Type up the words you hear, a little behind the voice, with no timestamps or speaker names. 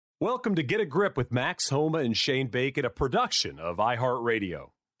Welcome to Get a Grip with Max Homa and Shane Bacon, a production of iHeartRadio.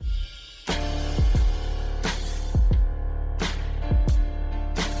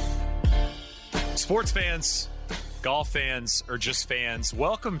 Sports fans, golf fans, or just fans,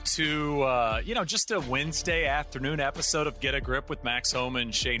 welcome to, just a Wednesday afternoon episode of Get a Grip with Max Homa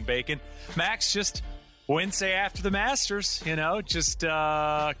and Shane Bacon. Max, just Wednesday after the Masters, just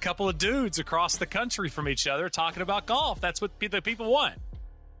a couple of dudes across the country from each other talking about golf. That's what the people want.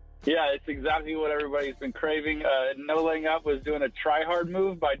 Yeah, it's exactly what everybody's been craving. No Laying Up was doing a try-hard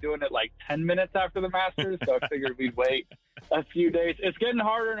move by doing it like 10 minutes after the Masters, so I figured we'd wait a few days. It's getting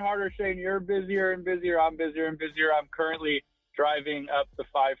harder and harder, Shane. You're busier and busier. I'm busier and busier. I'm currently driving up the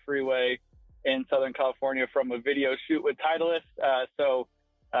 5 freeway in Southern California from a video shoot with Titleist, so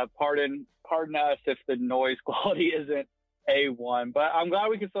pardon us if the noise quality isn't A1. But I'm glad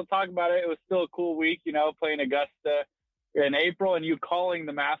we can still talk about it. It was still a cool week, playing Augusta in April, and you calling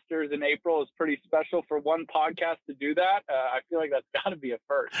the Masters in April is pretty special for one podcast to do that. I feel like that's got to be a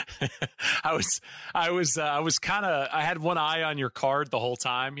first. I had one eye on your card the whole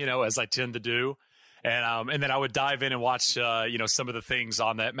time, as I tend to do. And then I would dive in and watch, some of the things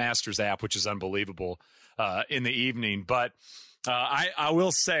on that Masters app, which is unbelievable, in the evening. But, I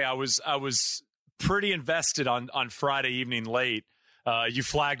will say I was pretty invested on Friday evening late. You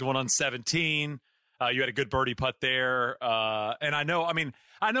flagged one on 17. You had a good birdie putt there. And I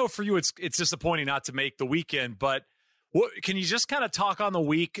know for you, it's disappointing not to make the weekend, but can you just kind of talk on the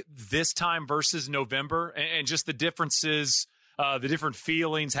week this time versus November and just the differences, the different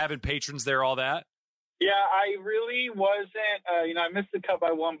feelings, having patrons there, all that? Yeah, I really wasn't, I missed the cut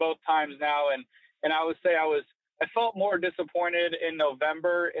by one both times now. And I would say I felt more disappointed in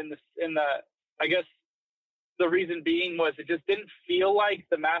November I guess, the reason being was it just didn't feel like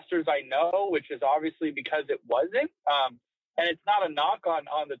the Masters I know, which is obviously because it wasn't. And it's not a knock on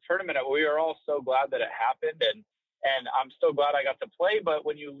the tournament. We are all so glad that it happened, and I'm so glad I got to play. But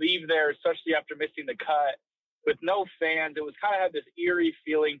when you leave there, especially after missing the cut with no fans, it was kind of had this eerie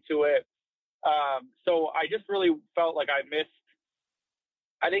feeling to it. So I just really felt like I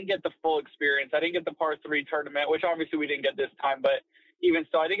didn't get the full experience. I didn't get the par 3 tournament, which obviously we didn't get this time, but even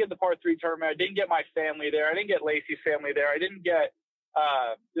so, I didn't get the par 3 tournament. I didn't get my family there. I didn't get Lacey's family there. I didn't get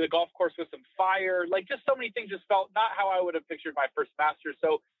the golf course with some fire. Like, just so many things just felt not how I would have pictured my first Masters.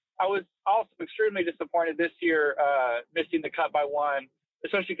 So I was also extremely disappointed this year, missing the cut by one,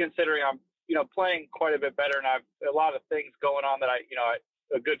 especially considering I'm, playing quite a bit better and I have a lot of things going on that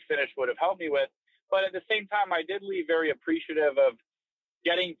a good finish would have helped me with. But at the same time, I did leave very appreciative of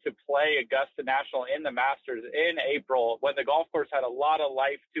getting to play Augusta National in the Masters in April when the golf course had a lot of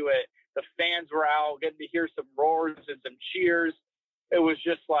life to it. The fans were out, getting to hear some roars and some cheers. It was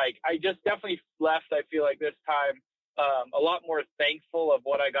just like, I just definitely left, I feel like this time, a lot more thankful of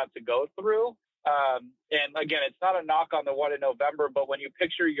what I got to go through. And again, it's not a knock on the one in November, but when you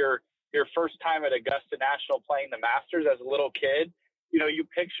picture your first time at Augusta National playing the Masters as a little kid, you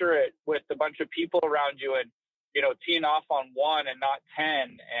picture it with a bunch of people around you and, teeing off on 1 and not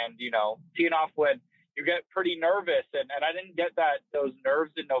 10 and, teeing off when you get pretty nervous. And I didn't get those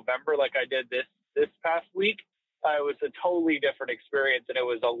nerves in November like I did this past week. It was a totally different experience and it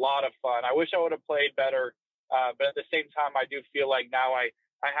was a lot of fun. I wish I would have played better. But at the same time, I do feel like now I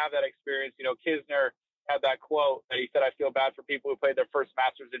have that experience. Kisner had that quote that he said, I feel bad for people who played their first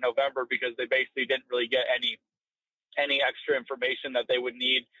Masters in November because they basically didn't really get any extra information that they would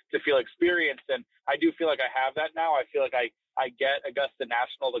need to feel experienced. And I do feel like I have that now. I feel like I get Augusta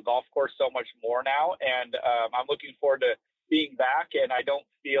National, the golf course, so much more now. And I'm looking forward to being back. And I don't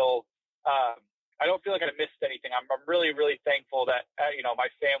feel like I missed anything. I'm really, really thankful that, my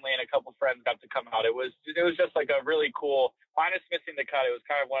family and a couple friends got to come out. It was just like a really cool, minus missing the cut. It was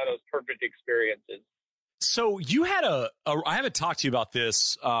kind of one of those perfect experiences. So you had I haven't talked to you about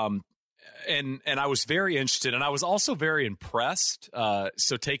this, and I was very interested, and I was also very impressed.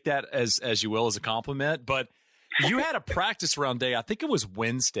 So take that as you will, as a compliment. But you had a practice round day. I think it was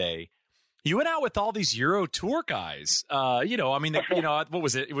Wednesday. You went out with all these Euro Tour guys. What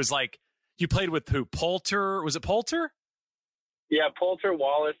was it? It was like you played with who? Poulter? Was it Poulter? Yeah, Poulter,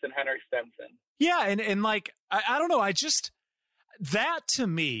 Wallace, and Henrik Stenson. Yeah, and like I don't know. That to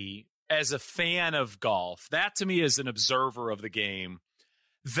me, as a fan of golf, that to me as an observer of the game,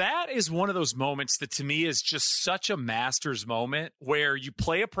 that is one of those moments that to me is just such a Masters moment where you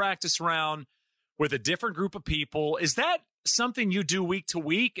play a practice round with a different group of people. Is that something you do week to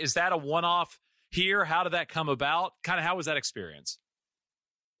week? Is that a one-off here? How did that come about? Kind of how was that experience?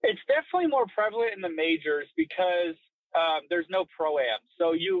 It's definitely more prevalent in the majors because there's no Pro-Am.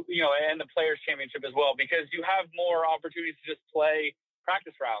 So and the Players Championship as well, because you have more opportunities to just play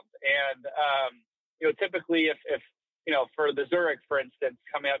practice rounds. And, typically if, for the Zurich, for instance,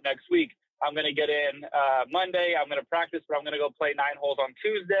 coming up next week, I'm going to get in Monday, I'm going to practice, but I'm going to go play 9 holes on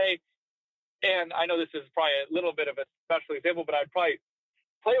Tuesday. And I know this is probably a little bit of a special example, but I'd probably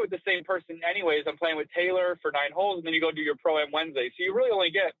play with the same person anyways. I'm playing with Taylor for 9 holes, and then you go do your Pro-Am Wednesday. So you really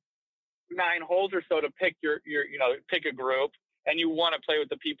only get 9 holes or so to pick pick a group, and you want to play with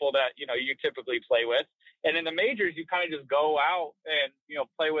the people that, you typically play with. And in the majors, you kind of just go out and,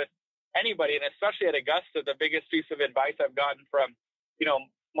 play with anybody. And especially at Augusta, the biggest piece of advice I've gotten from,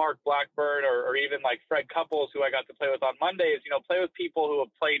 Mark Blackburn or even like Fred Couples, who I got to play with on Monday, is, play with people who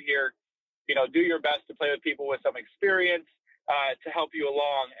have played here. Do your best to play with people with some experience to help you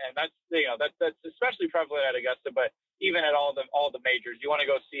along. And that's especially prevalent at Augusta, but even at all the majors, you want to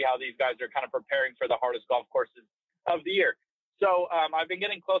go see how these guys are kind of preparing for the hardest golf courses of the year. So I've been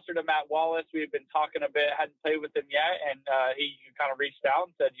getting closer to Matt Wallace. We've been talking a bit, hadn't played with him yet. And he kind of reached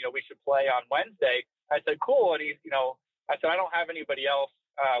out and said, we should play on Wednesday. I said, cool. And I said, I don't have anybody else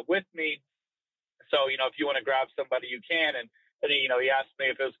with me. So, if you want to grab somebody, you can. And then, he asked me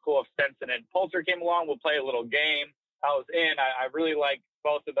if it was cool if Stenson and Poulter came along. We'll play a little game. I was in. I really liked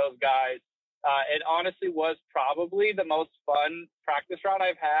both of those guys. It honestly was probably the most fun practice round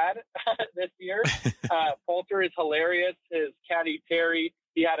I've had this year. Poulter is hilarious. His caddy, Terry,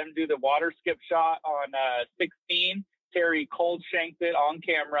 he had him do the water skip shot on 16. Terry cold shanked it on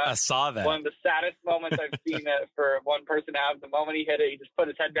camera. I saw that. One of the saddest moments I've seen for one person to have. The moment he hit it, he just put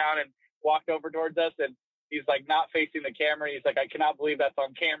his head down and walked over towards us, and he's like not facing the camera. He's like, I cannot believe that's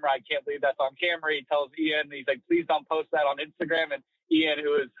on camera. I can't believe that's on camera. He tells Ian, he's like, please don't post that on Instagram. And Ian,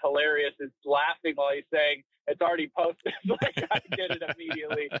 who is hilarious, is laughing while he's saying it's already posted. Like, I did it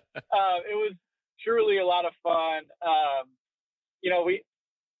immediately. It was truly a lot of fun.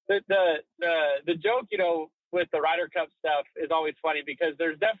 The joke, with the Ryder Cup stuff is always funny because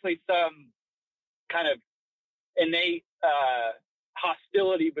there's definitely some kind of innate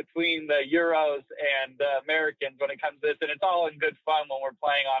hostility between the Euros and the Americans when it comes to this. And it's all in good fun when we're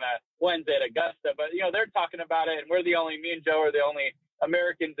playing on a Wednesday at Augusta. But, they're talking about it, and me and Joe are the only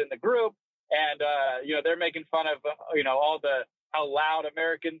Americans in the group. And, they're making fun of, how loud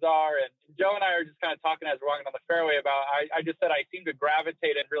Americans are. And Joe and I are just kind of talking as we're walking on the fairway about, I just said I seem to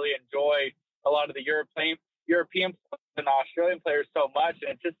gravitate and really enjoy a lot of the European and Australian players so much.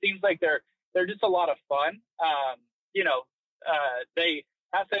 And it just seems like they're just a lot of fun. They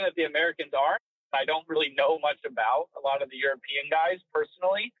not saying that the Americans aren't. I don't really know much about a lot of the European guys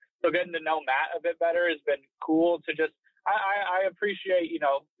personally. So getting to know Matt a bit better has been cool to just, I appreciate,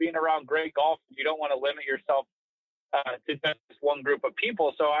 being around great golf. You don't want to limit yourself to just one group of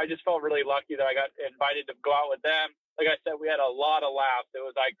people. So I just felt really lucky that I got invited to go out with them. Like I said, we had a lot of laughs.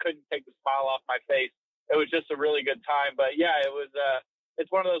 I couldn't take the smile off my face. It was just a really good time. But yeah,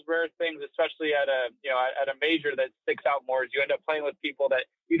 it's one of those rare things, especially at a major, that sticks out more, is you end up playing with people that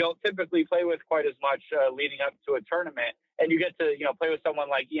you don't typically play with quite as much leading up to a tournament. And you get to, play with someone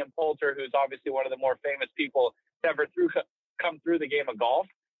like Ian Poulter, who's obviously one of the more famous people to ever come through the game of golf.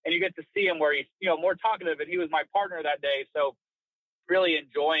 And you get to see him where he's, more talkative, and he was my partner that day. So really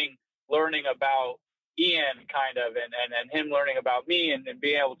enjoying learning about Ian kind of, and him learning about me, and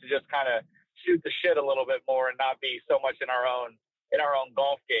being able to just kind of shoot the shit a little bit more and not be so much in our own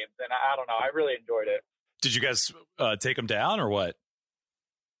golf games. And I don't know, I really enjoyed it. Did you guys take them down or what?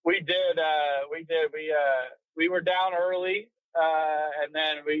 We did. We were down early, and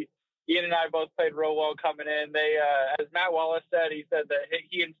then Ian and I both played real well coming in. They, as Matt Wallace said, he said that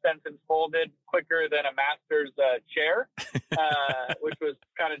he and Stenson folded quicker than a Masters chair, which was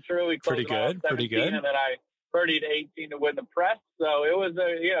kind of true. We closed pretty good. And then I birdied 18 to win the press. So it was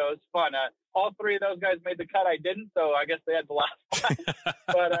it was fun. All three of those guys made the cut. I didn't, so I guess they had the last one.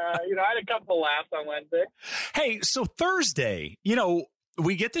 But I had a couple laughs on Wednesday. Hey, so Thursday,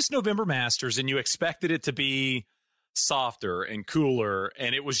 we get this November Masters, and you expected it to be softer and cooler,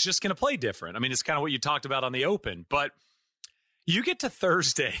 and it was just going to play different. I mean, it's kind of what you talked about on the Open, but you get to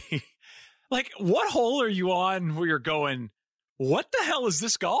Thursday. Like, what hole are you on where you're going, what the hell is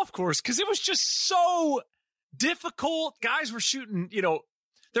this golf course? Because it was just so difficult. Guys were shooting, we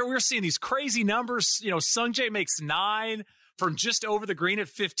were seeing these crazy numbers. Sungjae makes 9 from just over the green at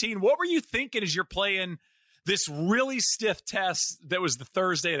 15. What were you thinking as you're playing this really stiff test that was the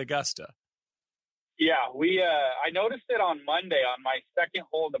Thursday at Augusta? Yeah, I noticed it on Monday on my second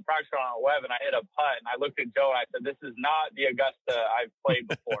hole of the practice round on 11. I hit a putt, and I looked at Joe and I said, this is not the Augusta I've played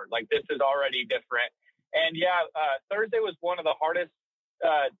before. Like, this is already different. And yeah, Thursday was one of the hardest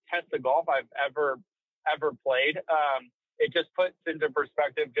tests of golf I've ever played. It just puts into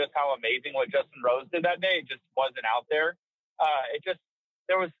perspective just how amazing what Justin Rose did that day. It just wasn't out there.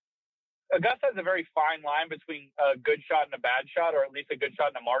 Augusta has a very fine line between a good shot and a bad shot, or at least a good shot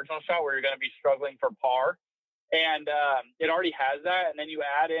and a marginal shot where you're going to be struggling for par. And it already has that. And then you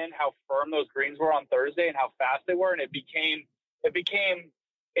add in how firm those greens were on Thursday and how fast they were. And it became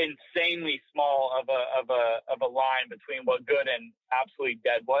insanely small of a line between what good and absolutely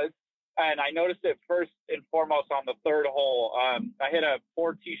dead was. And I noticed it first and foremost on the third hole. I hit a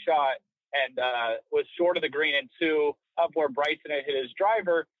 4-tee shot and was short of the green and 2 up where Bryson had hit his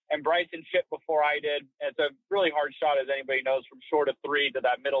driver. And Bryson chipped before I did. And it's a really hard shot, as anybody knows, from short of 3 to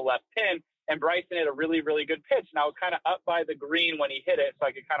that middle left pin. And Bryson hit a really, really good pitch. And I was kind of up by the green when he hit it, so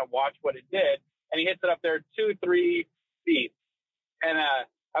I could kind of watch what it did. And he hits it up there 2-3 feet. And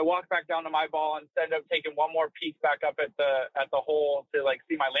I walked back down to my ball and ended up taking one more peek back up at the hole to like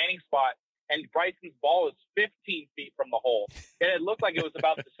see my landing spot. And Bryson's ball was 15 feet from the hole. And it looked like it was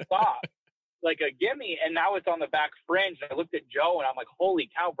about to stop, like a gimme. And now it's on the back fringe. And I looked at Joe and I'm like, holy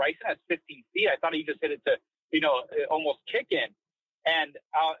cow, Bryson has 15 feet. I thought he just hit it to, almost kick in. And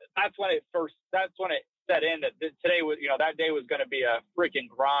that's when it set in that today was, that day was going to be a freaking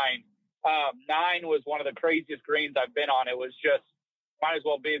grind. 9 was one of the craziest greens I've been on. It was just, might as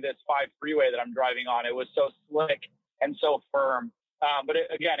well be this 5 freeway that I'm driving on. It was so slick and so firm. But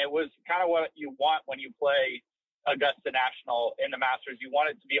it was kind of what you want when you play Augusta National in the Masters. You want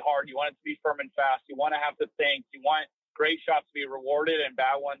it to be hard. You want it to be firm and fast. You want to have to think. You want great shots to be rewarded and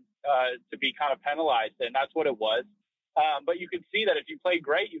bad ones to be kind of penalized. And that's what it was. But you could see that if you played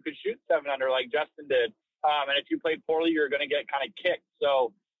great, you could shoot 7 under like Justin did. And if you played poorly, you're going to get kind of kicked. So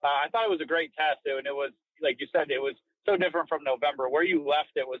I thought it was a great test. And it was, like you said, it was so different from November. Where you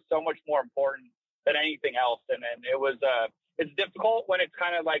left it was so much more important than anything else. And it was, it's difficult when it's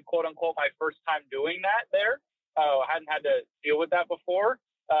kind of like, quote unquote, my first time doing that there. I hadn't had to deal with that before,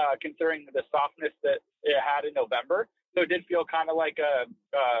 considering the softness that it had in November. So it did feel kind of like a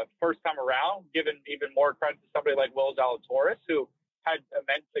first time around, given even more credit to somebody like Will Zalatoris, who had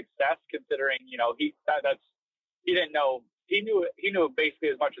immense success considering, he didn't know, he knew basically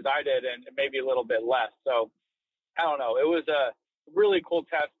as much as I did and maybe a little bit less. So I don't know. It was a really cool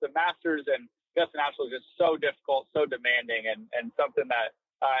test. The Masters and Augusta National is just so difficult, so demanding, and something that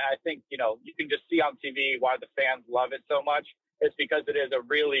I think, you can just see on TV why the fans love it so much. It's because it is a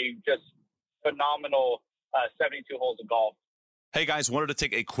really just phenomenal 72 holes of golf. Hey guys, wanted to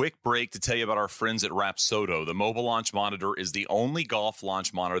take a quick break to tell you about our friends at Rapsodo. The mobile launch monitor is the only golf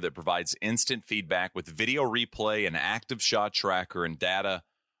launch monitor that provides instant feedback with video replay and active shot tracker and data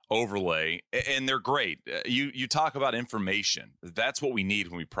overlay, and they're great. You talk about information. That's what we need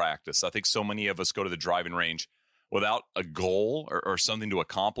when we practice. I think so many of us go to the driving range without a goal or something to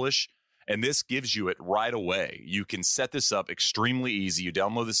accomplish, and this gives you it right away. You can set this up extremely easy. You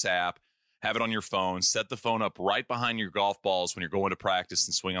download this app, have it on your phone, set the phone up right behind your golf balls when you're going to practice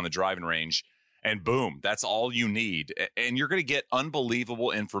and swing on the driving range, and boom, that's all you need. And you're going to get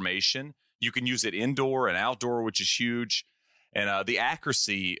unbelievable information. You can use it indoor and outdoor, which is huge. And the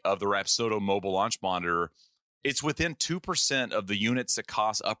accuracy of the Rapsodo mobile launch monitor, it's within 2% of the units that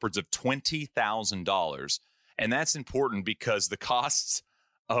cost upwards of $20,000. And that's important because the costs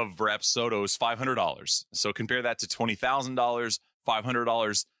of Rapsodo is $500. So compare that to $20,000,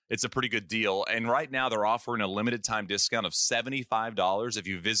 $500. It's a pretty good deal. And right now they're offering a limited time discount of $75 if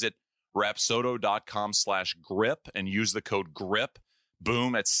you visit rapsodo.com/grip and use the code GRIP.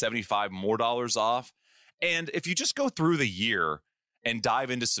 Boom, that's $75 more off. And if you just go through the year and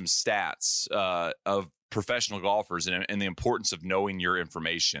dive into some stats of professional golfers and the importance of knowing your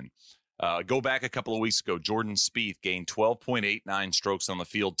information, go back a couple of weeks ago, Jordan Spieth gained 12.89 strokes on the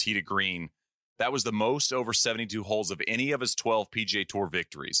field, tee to green. That was the most over 72 holes of any of his 12 PGA Tour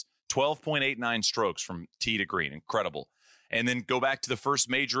victories. 12.89 strokes from tee to green. Incredible. And then go back to the first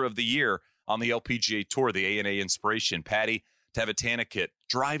major of the year on the LPGA Tour, the ANA Inspiration. Patty Tavatanakit,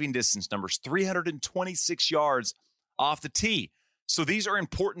 driving distance numbers, 326 yards off the tee. So these are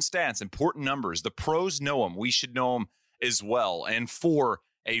important stats, important numbers. The pros know them. We should know them as well. And for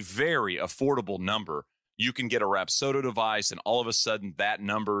a very affordable number, you can get a Rapsodo device, and all of a sudden the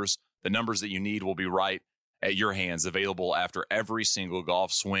numbers that you need will be right at your hands, available after every single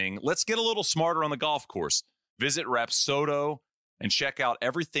golf swing. Let's get a little smarter on the golf course. Visit Rapsodo and check out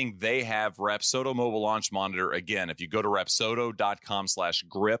everything they have. Rapsodo mobile launch monitor. Again, if you go to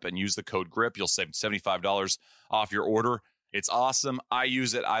rapsodo.com/grip and use the code GRIP, you'll save $75 off your order. It's awesome. I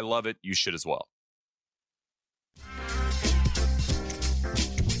use it. I love it. You should as well.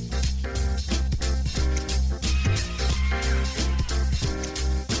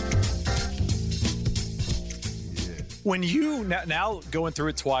 When you now going through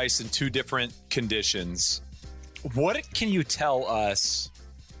it twice in 2 different conditions, what can you tell us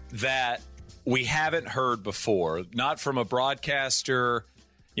that we haven't heard before, not from a broadcaster,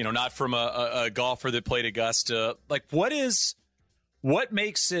 not from a golfer that played Augusta? Like, what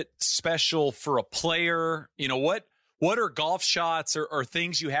makes it special for a player? What are golf shots or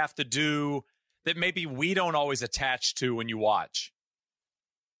things you have to do that maybe we don't always attach to when you watch?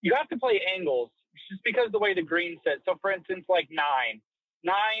 You have to play angles just because of the way the green sits. So, for instance, like nine,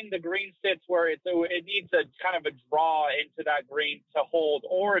 the green sits where it needs a kind of a draw into that green to hold.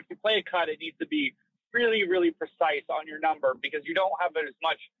 Or if you play a cut, it needs to be really, really precise on your number because you don't have as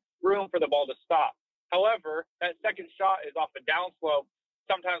much room for the ball to stop. However, that second shot is off a downslope,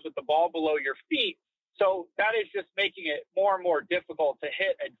 sometimes with the ball below your feet. So that is just making it more and more difficult to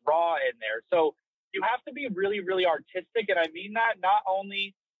hit a draw in there. So you have to be really, really artistic. And I mean that not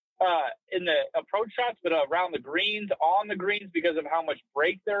only in the approach shots, but around the greens, on the greens, because of how much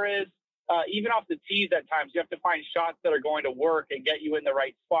break there is. Even off the tees at times, you have to find shots that are going to work and get you in the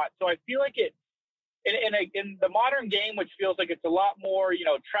right spot. So I feel like in the modern game, which feels like it's a lot more,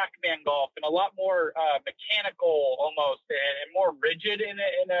 TrackMan golf and a lot more mechanical almost and more rigid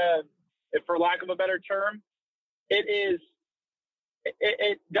for lack of a better term, it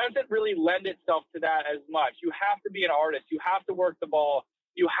doesn't really lend itself to that as much. You have to be an artist. You have to work the ball.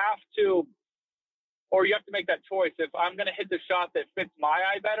 You have to make that choice. If I'm going to hit the shot that fits my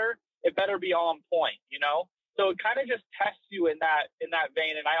eye better, it better be on point, So it kind of just tests you in that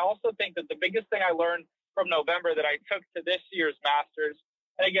vein. And I also think that the biggest thing I learned from November that I took to this year's Masters,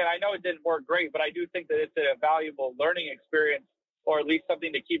 and again, I know it didn't work great, but I do think that it's a valuable learning experience, or at least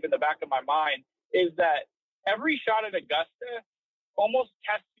something to keep in the back of my mind, is that every shot at Augusta almost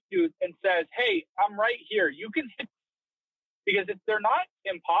tests you and says, hey, I'm right here. You can hit, because they're not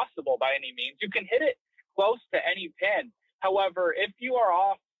impossible by any means. You can hit it close to any pin. However, if you are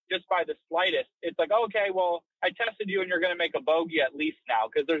off just by the slightest, it's like, okay, well, I tested you and you're going to make a bogey at least now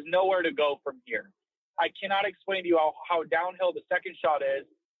because there's nowhere to go from here. I cannot explain to you how downhill the second shot is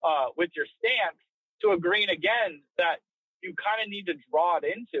with your stance to a green again that you kind of need to draw it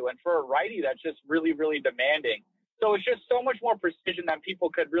into. And for a righty, that's just really, really demanding. So it's just so much more precision than people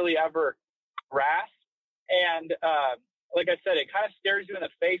could really ever grasp. And like I said, it kind of stares you in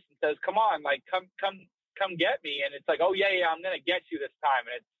the face and says, come on, like, come get me. And it's like, oh, yeah, I'm going to get you this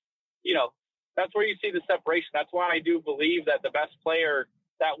time. And it's, that's where you see the separation. That's why I do believe that the best player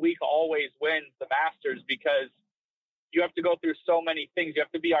that week always wins the Masters, because you have to go through so many things. You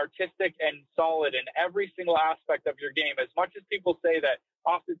have to be artistic and solid in every single aspect of your game. As much as people say that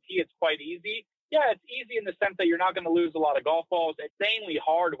off the tee it's quite easy, yeah, it's easy in the sense that you're not going to lose a lot of golf balls. It's insanely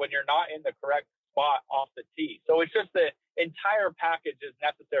hard when you're not in the correct spot off the tee. So it's just the entire package is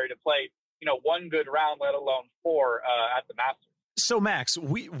necessary to play, one good round, let alone four at the Masters. So, Max,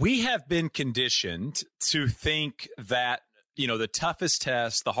 we have been conditioned to think that, the toughest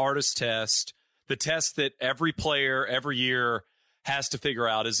test, the hardest test, the test that every player every year has to figure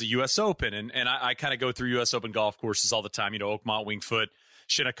out is the U.S. Open. And I kind of go through U.S. Open golf courses all the time, Oakmont, Winged Foot,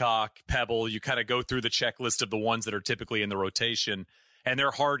 Shinnecock, Pebble. You kind of go through the checklist of the ones that are typically in the rotation. And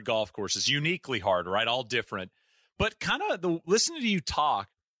they're hard golf courses, uniquely hard, right? All different. But kind of listening to you talk,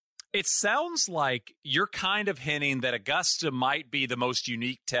 it sounds like you're kind of hinting that Augusta might be the most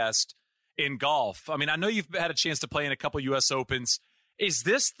unique test in golf. I mean, I know you've had a chance to play in a couple U.S. Opens. Is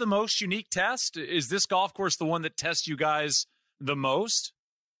this the most unique test? Is this golf course the one that tests you guys the most?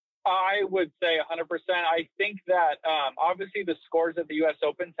 I would say 100%. I think that obviously the scores at the U.S.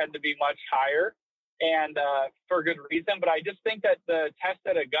 Open tend to be much higher, and for good reason. But I just think that the test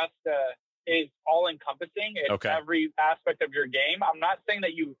at Augusta is all-encompassing. It's every aspect of your game. I'm not saying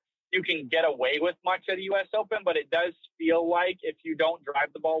that you can get away with much at a U.S. Open, but it does feel like if you don't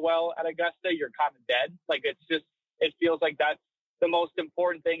drive the ball well at Augusta, you're kind of dead. Like it feels like that's the most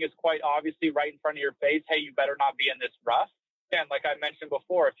important thing is quite obviously right in front of your face. Hey, you better not be in this rough. And like I mentioned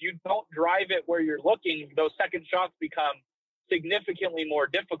before, if you don't drive it where you're looking, those second shots become significantly more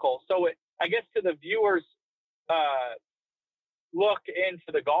difficult. So I guess to the viewers, look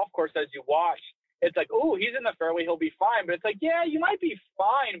into the golf course as you watch. It's like, oh, he's in the fairway, he'll be fine. But it's like, yeah, you might be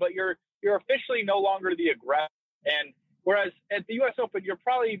fine, but you're officially no longer the aggressor. And whereas at the U.S. Open, you're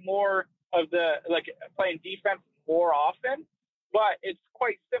probably more of the playing defense more often. But it's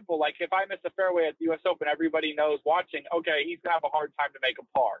quite simple. Like if I miss a fairway at the U.S. Open, everybody knows watching, okay, he's going to have a hard time to make a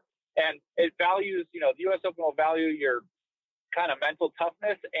par. And it values, the U.S. Open will value your kind of mental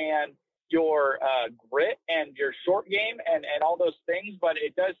toughness and your grit and your short game and all those things. But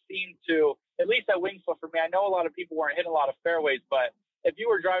it does seem to, at least at Winged Foot for me, I know a lot of people weren't hitting a lot of fairways, but if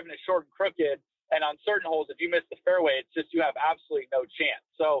you were driving it short and crooked and on certain holes, if you miss the fairway, it's just you have absolutely no chance.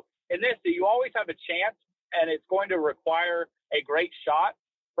 So in this, you always have a chance, and it's going to require a great shot.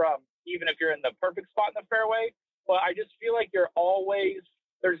 from even if you're in the perfect spot in the fairway. But I just feel like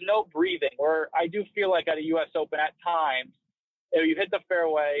there's no breathing. Where I do feel like at a U.S. Open at times, if you hit the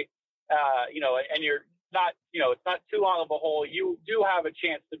fairway, and you're not, it's not too long of a hole, you do have a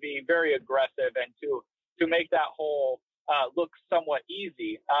chance to be very aggressive and to make that hole look somewhat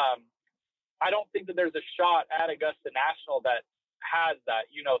easy. I don't think that there's a shot at Augusta National that has that.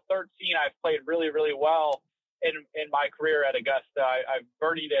 13, I've played really, really well in my career at Augusta. I've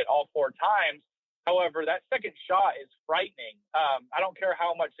birdied it all 4 times. However, that second shot is frightening. I don't care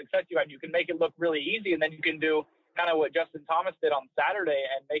how much success you have. You can make it look really easy, and then you can do kind of what Justin Thomas did on Saturday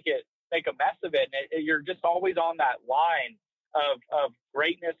and make a mess of it. And you're just always on that line of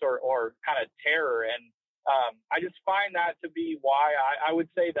greatness or kind of terror. And I just find that to be why I would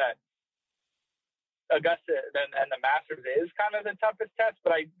say that Augusta and the Masters is kind of the toughest test,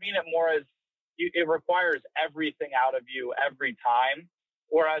 but I mean it more as it requires everything out of you every time.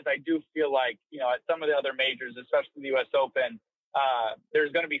 Whereas I do feel like, at some of the other majors, especially the U.S. Open,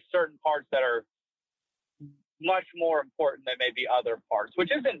 there's going to be certain parts that are much more important than maybe other parts,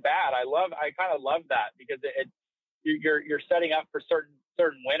 which isn't bad. I kind of love that because you're setting up for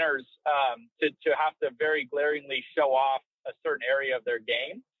certain winners to have to very glaringly show off a certain area of their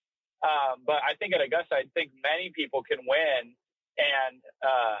game. But I think at Augusta, I think many people can win, and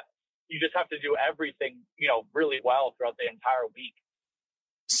you just have to do everything, really well throughout the entire week.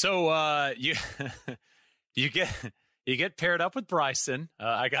 So you get paired up with Bryson.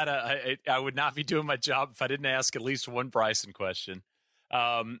 I would not be doing my job if I didn't ask at least one Bryson question.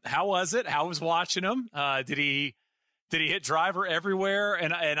 How was it? How was watching him? Did he hit driver everywhere?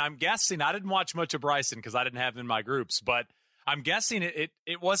 And I'm guessing, I didn't watch much of Bryson because I didn't have him in my groups, but I'm guessing it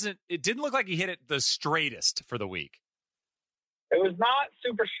didn't look like he hit it the straightest for the week. It was not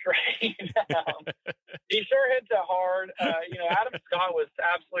super straight. He sure hits it hard. Adam Scott was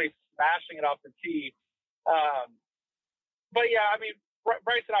absolutely smashing it off the tee. But yeah, I mean,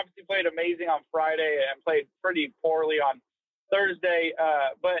 Bryson obviously played amazing on Friday and played pretty poorly on Thursday.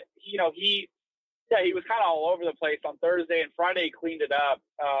 But he was kind of all over the place on Thursday, and Friday he cleaned it up.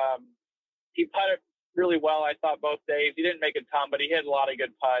 He putted really well, I thought, both days. He didn't make a ton, but he hit a lot of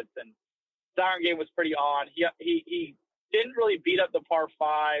good putts, and the iron game was pretty on. He didn't really beat up the par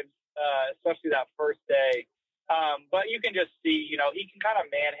 5s, especially that first day. But you can just see, he can kind of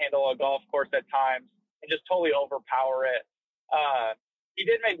manhandle a golf course at times and just totally overpower it. He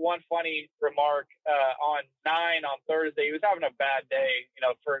did make one funny remark on 9 on Thursday. He was having a bad day,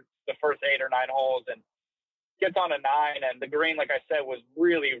 for the first 8 or 9 holes, and gets on a 9, and the green, like I said, was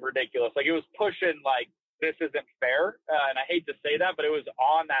really ridiculous. Like, it was pushing like, this isn't fair. And I hate to say that, but it was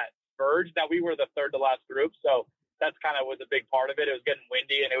on that verge. Now, we were the third to last group, so that's kind of was a big part of it. It was getting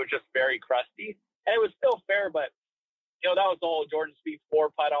windy, and it was just very crusty. And it was still fair, but, that was the whole Jordan Spieth 4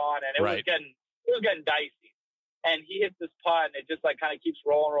 putt on, and it was getting dicey. And he hits this putt, and it just like kind of keeps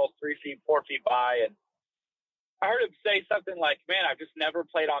rolls 3 feet, 4 feet by. And I heard him say something like, man, I've just never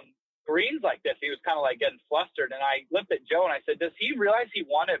played on greens like this. He was kind of like getting flustered. And I looked at Joe and I said, does he realize he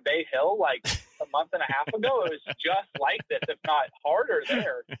won at Bay Hill like a month and a half ago? It was just like this, if not harder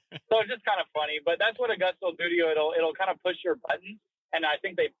there. So it's just kind of funny, but that's what Augusta will do to you. It'll kind of push your buttons. And I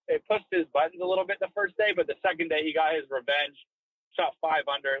think they pushed his buttons a little bit the first day, but the second day he got his revenge, shot 5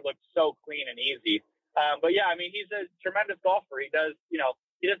 under. It looked so clean and easy. But yeah, I mean, he's a tremendous golfer. He does,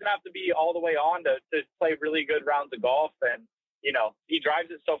 he doesn't have to be all the way on to play really good rounds of golf. And, he drives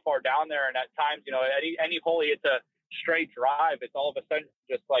it so far down there. And at times, any hole he hits a straight drive, it's all of a sudden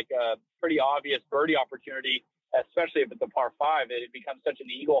just like a pretty obvious birdie opportunity, especially if it's a par 5. It becomes such an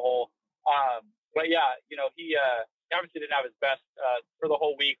eagle hole. But yeah, he obviously didn't have his best for the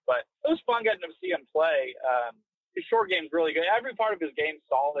whole week, but it was fun getting to see him play. His short game's really good. Every part of his game's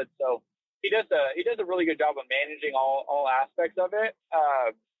solid. So he does a really good job of managing all aspects of it.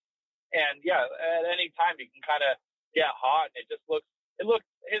 And yeah, at any time you can kind of get hot, and it looked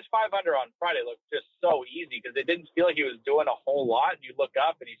his 5 under on Friday looked just so easy because it didn't feel like he was doing a whole lot. And you look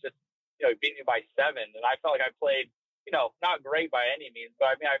up and he's just, he beat me by 7. And I felt like I played, not great by any means,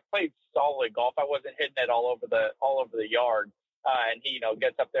 but I mean, I played solid golf. I wasn't hitting it all over the yard. And he,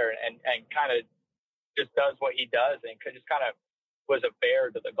 gets up there and kind of just does what he does, and just kind of was a bear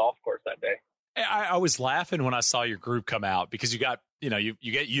to the golf course that day. I was laughing when I saw your group come out because you got, you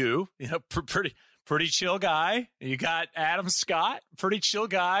get pretty chill guy. You got Adam Scott, pretty chill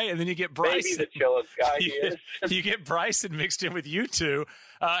guy, and then you get Bryson. Maybe the chillest guy he is. You get Bryson mixed in with you two.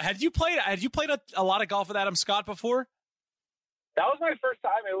 Had you played a lot of golf with Adam Scott before? That was my first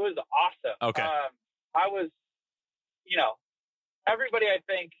time. It was awesome. Okay. I was, everybody, I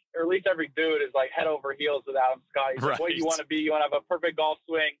think, or at least every dude, is like head over heels with Adam Scott. He's like, what you want to be. You want to have a perfect golf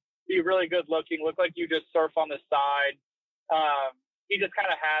swing, be really good looking, look like you just surf on the side. He just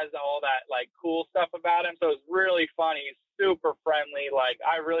kind of has all that like cool stuff about him. So it's really funny. He's super friendly. Like,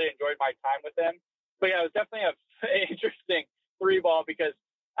 I really enjoyed my time with him. But yeah, it was definitely an interesting 3-ball because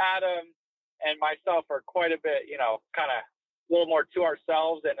Adam and myself are quite a bit, kind of a little more to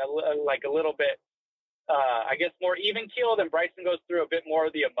ourselves and a little bit, I guess, more even keeled, and Bryson goes through a bit more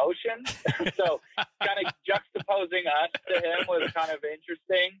of the emotion. So kind of juxtaposing us to him was kind of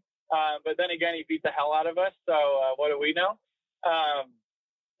interesting. But then again, he beat the hell out of us. So what do we know?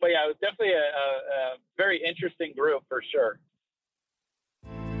 But yeah, it was definitely a very interesting group for sure.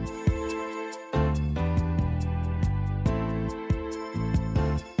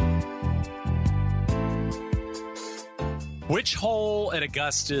 Which hole at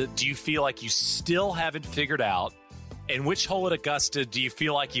Augusta do you feel like you still haven't figured out? And which hole at Augusta do you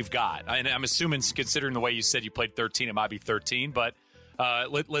feel like you've got? And I'm assuming, considering the way you said you played 13, it might be 13, but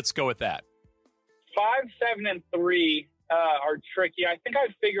let's go with that. 5, 7, and 3 are tricky. I think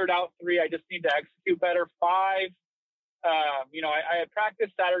I've figured out 3. I just need to execute better. 5, I had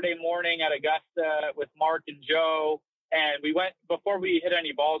practiced Saturday morning at Augusta with Mark and Joe, and we went, before we hit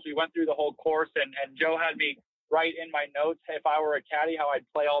any balls, we went through the whole course, and Joe had me write in my notes, if I were a caddy, how I'd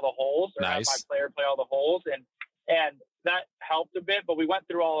play all the holes, or nice. Have my player play all the holes, and that helped a bit. But we went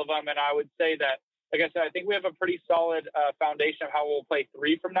through all of them, and I would say that, like I said, I think we have a pretty solid foundation of how we'll play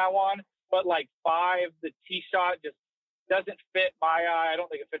 3 from now on. But like 5, the tee shot just doesn't fit my eye. I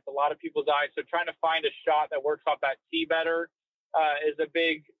don't think it fits a lot of people's eyes. So trying to find a shot that works off that tee better is a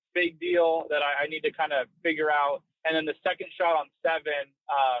big deal that I need to kind of figure out. And then the second shot on 7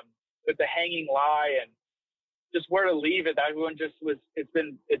 with the hanging lie and just where to leave it. That one just was. It's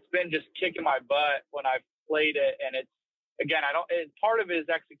been just kicking my butt when I've played it. And it's, again, part of it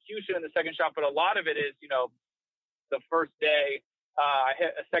is execution in the second shot, but a lot of it is, the first day. I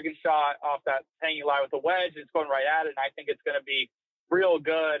hit a second shot off that hanging lie with a wedge, and it's going right at it, and I think it's going to be real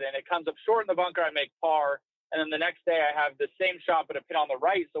good, and it comes up short in the bunker, I make par, and then the next day I have the same shot but a pin on the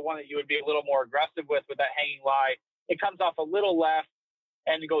right, so one that you would be a little more aggressive with that hanging lie. It comes off a little left,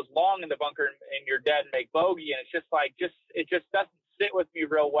 and it goes long in the bunker, and you're dead and make bogey, and it's just like, it just doesn't sit with me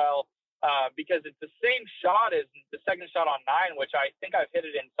real well, because it's the same shot as the second shot on 9, which I think I've hit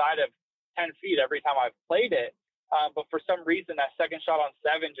it inside of 10 feet every time I've played it. But for some reason, that second shot on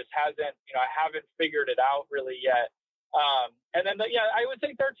 7 just hasn't, I haven't figured it out really yet. And then, I would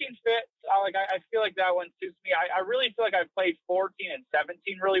say 13 fits. I feel like that one suits me. I really feel like I've played 14 and 17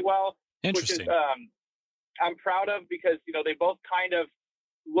 really well. Interesting. Which is, I'm proud of, because, they both kind of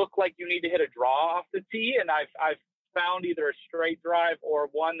look like you need to hit a draw off the tee. And I've found either a straight drive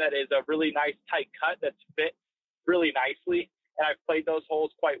or one that is a really nice tight cut that's fit really nicely. And I've played those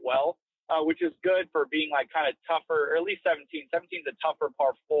holes quite well. Which is good for being like kind of tougher, or at least 17. 17 is a tougher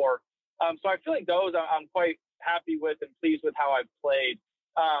par 4. So I feel like those I'm quite happy with and pleased with how I've played.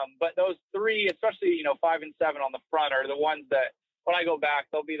 But those 3, especially, 5 and 7 on the front, are the ones that when I go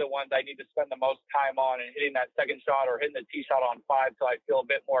back, they'll be the ones I need to spend the most time on, and hitting that second shot or hitting the tee shot on 5. So I feel a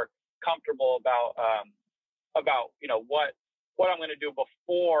bit more comfortable about what I'm going to do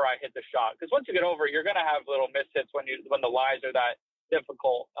before I hit the shot. Because once you get over it, you're going to have little misshits when the lies are that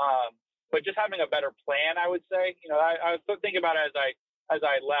difficult. But just having a better plan, I would say. I was thinking about it as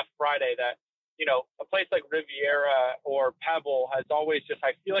I left Friday that, a place like Riviera or Pebble has always just,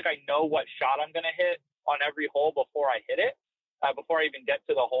 I feel like I know what shot I'm going to hit on every hole before I hit it, before I even get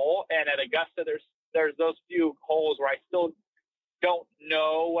to the hole. And at Augusta, there's those few holes where I still don't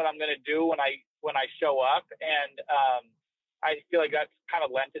know what I'm going to do when I show up. And I feel like that's kind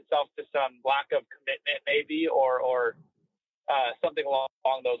of lent itself to some lack of commitment maybe, or something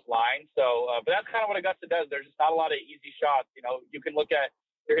along those lines. So, but that's kind of what Augusta does. There's just not a lot of easy shots. You can look at,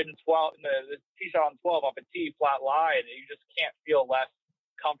 you're hitting 12 in the tee shot on 12 off a tee flat lie, and you just can't feel less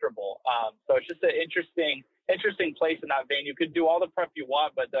comfortable. So it's just an interesting place in that vein. You could do all the prep you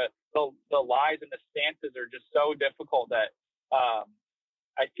want, but the lies and the stances are just so difficult that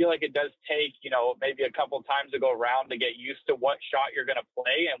I feel like it does take, maybe a couple times to go around to get used to what shot you're going to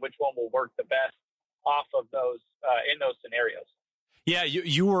play and which one will work the best off of those in those scenarios. Yeah,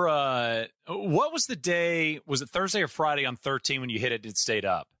 you were. What was the day? Was it Thursday or Friday on 13 when you hit it and stayed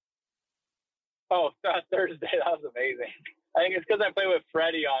up? Oh, Thursday. That was amazing. I think it's because I played with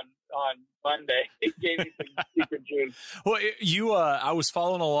Freddie on Monday. He gave me some secret juice. Well, I was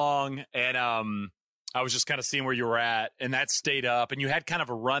following along, and I was just kind of seeing where you were at, and that stayed up, and you had kind of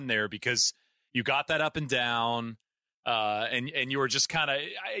a run there because you got that up and down. And you were just kind of,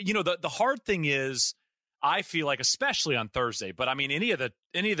 the hard thing is, I feel like, especially on Thursday, but I mean, any of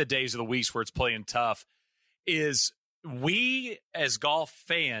the days of the weeks where it's playing tough, is we as golf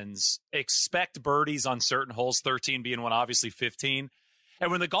fans expect birdies on certain holes, 13 being one, obviously 15.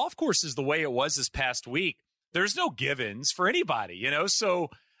 And when the golf course is the way it was this past week, there's no givens for anybody, you know? So,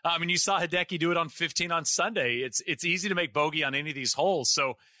 I mean, you saw Hideki do it on 15 on Sunday. It's easy to make bogey on any of these holes.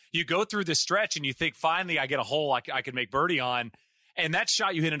 So you go through this stretch and you think, finally, I get a hole I can make birdie on. And that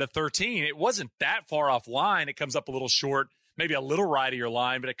shot you hit into 13, it wasn't that far off line. It comes up a little short, maybe a little right of your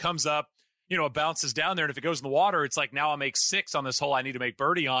line, but it comes up, you know, it bounces down there. And if it goes in the water, it's like, now I make 6 on this hole I need to make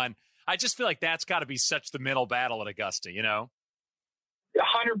birdie on. I just feel like that's got to be such the mental battle at Augusta, you know?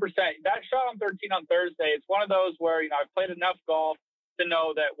 100%. That shot on 13 on Thursday, it's one of those where, you know, I've played enough golf to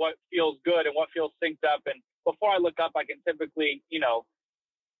know that what feels good and what feels synced up. And before I look up, I can typically, you know,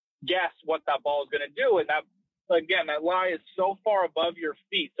 guess what that ball is going to do. And that, again, that lie is so far above your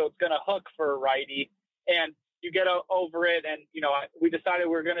feet, so it's going to hook for a righty. And you get over it, and, you know, we decided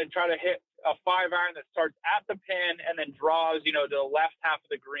we were going to try to hit a 5-iron that starts at the pin and then draws, you know, to the left half of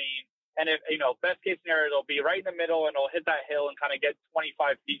the green. And if, you know, best case scenario, it'll be right in the middle and it'll hit that hill and kind of get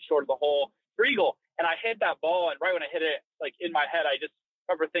 25 feet short of the hole for eagle. And I hit that ball, and right when I hit it, like in my head, I just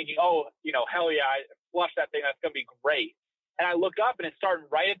remember thinking, oh, you know, hell yeah, I flushed that thing. That's going to be great. And I look up and it's starting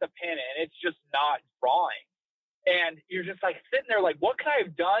right at the pin, and it's just not drawing. And you're just like sitting there like, what could I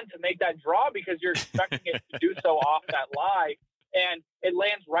have done to make that draw? Because you're expecting it to do so off that lie. And it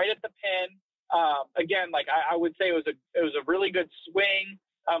lands right at the pin. Again, like I would say it was a really good swing,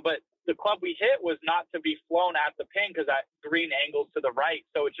 but the club we hit was not to be flown at the pin because that green angles to the right.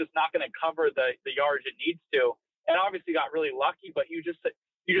 So it's just not going to cover the yardage it needs to. And obviously got really lucky, but you just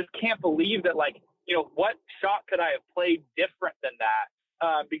can't believe that, like, you know, what shot could I have played different than that?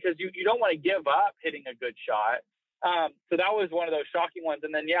 Because you don't want to give up hitting a good shot. So that was one of those shocking ones.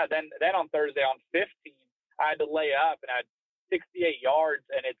 And then, then on Thursday on 15, I had to lay up and I had 68 yards,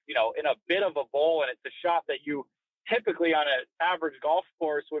 and it's, you know, in a bit of a bowl, and it's a shot that you typically on an average golf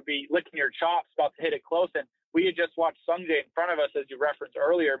course would be licking your chops about to hit it close. And we had just watched Sungjae in front of us, as you referenced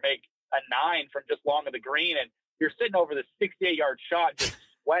earlier, make a 9 from just long of the green. And you're sitting over the 68-yard shot just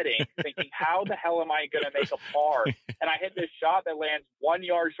sweating, thinking, how the hell am I going to make a par? And I hit this shot that lands 1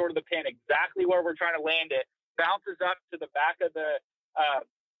 yard short of the pin, exactly where we're trying to land it, bounces up to the back of the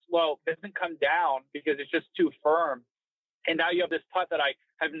slope, doesn't come down because it's just too firm. And now you have this putt that I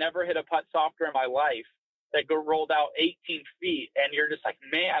have never hit a putt softer in my life that rolled out 18 feet. And you're just like,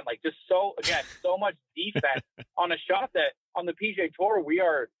 man, like just so much defense on a shot that on the PGA Tour, we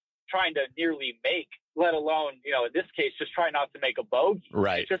are trying to nearly make, let alone, you know, in this case, just try not to make a bogey.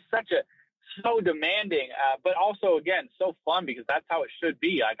 Right. It's just so demanding, but also, again, so fun because that's how it should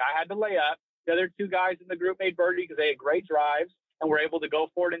be. Like I had to lay up. The other 2 guys in the group made birdie because they had great drives and were able to go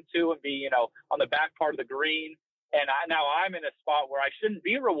for it in 2 and be, you know, on the back part of the green. And now I'm in a spot where I shouldn't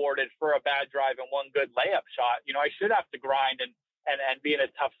be rewarded for a bad drive and 1 good layup shot. You know, I should have to grind and be in a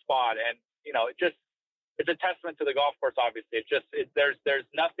tough spot. And, you know, it's a testament to the golf course, obviously. There's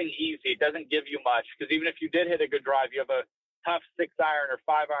nothing easy. It doesn't give you much because even if you did hit a good drive, you have a tough 6-iron or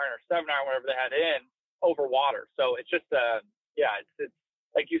 5-iron or 7-iron, whatever they had in, over water. So it's just, it's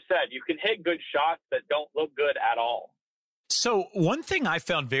like you said, you can hit good shots that don't look good at all. So one thing I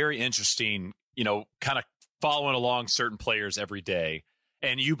found very interesting, you know, kind of following along certain players every day,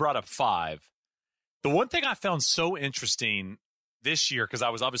 and you brought up 5. The one thing I found so interesting this year, because I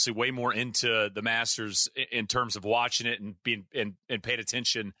was obviously way more into the Masters in terms of watching it and being and paid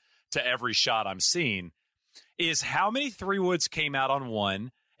attention to every shot I'm seeing, is how many 3-woods came out on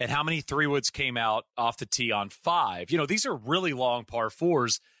 1 and how many 3-woods came out off the tee on 5. You know, these are really long par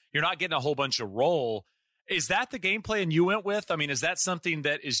 4s. You're not getting a whole bunch of roll. Is that the game plan you went with? I mean, is that something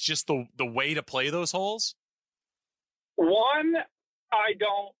that is just the way to play those holes? One, I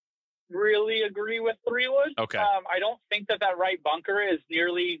don't really agree with 3-wood. Okay. I don't think that right bunker is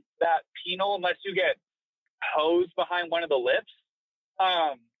nearly that penal unless you get hosed behind one of the lips.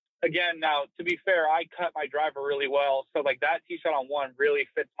 Again, now, to be fair, I cut my driver really well. So, like, that tee shot on 1 really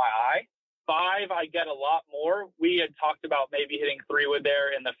fits my eye. 5, I get a lot more. We had talked about maybe hitting 3-wood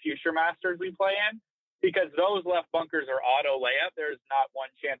there in the future Masters we play in because those left bunkers are auto layup. There's not one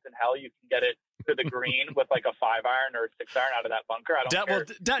chance in hell you can get it to the green with like a 5-iron or a 6-iron out of that bunker. I don't care.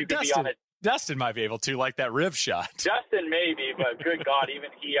 You could be on it. Dustin might be able to, like that Riv shot. Justin maybe, but good God, even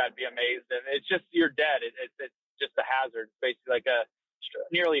he, I'd be amazed. And it's just, you're dead. It's just a hazard. It's basically like a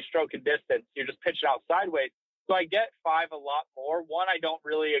nearly stroke in distance. You're just pitching out sideways. So I get 5 a lot more. 1, I don't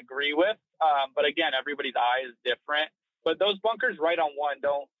really agree with. But again, everybody's eye is different. But those bunkers right on 1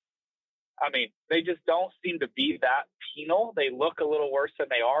 don't, I mean, they just don't seem to be that penal. They look a little worse than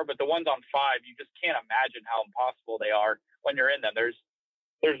they are, but the ones on 5, you just can't imagine how impossible they are when you're in them.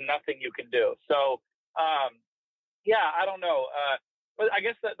 There's nothing you can do. So, yeah, I don't know. But I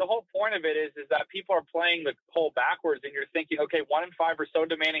guess the whole point of it is that people are playing the hole backwards, and you're thinking, okay, 1 and 5 are so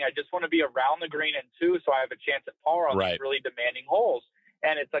demanding. I just want to be around the green in 2, so I have a chance at par on these really demanding holes.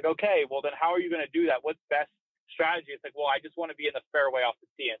 And it's like, okay, well then how are you going to do that? What's best strategy? It's like, well, I just want to be in the fairway off the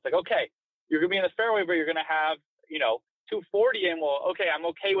tee. And it's like, okay, you're going to be in the fairway, but you're going to have, 240 in. Well, okay, I'm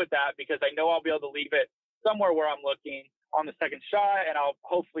okay with that because I know I'll be able to leave it somewhere where I'm looking on the second shot, and I'll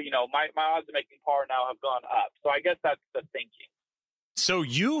hopefully, my odds of making par now have gone up. So I guess that's the thinking. So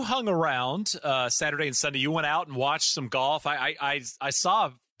you hung around Saturday and Sunday. You went out and watched some golf. I saw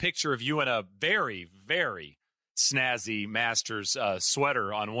a picture of you in a very, very snazzy Masters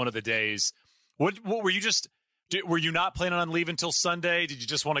sweater on one of the days. What were you just? Were you not planning on leaving until Sunday? Did you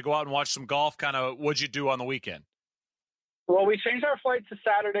just want to go out and watch some golf? Kind of what'd you do on the weekend? Well, we changed our flight to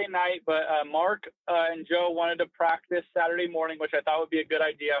Saturday night, but Mark and Joe wanted to practice Saturday morning, which I thought would be a good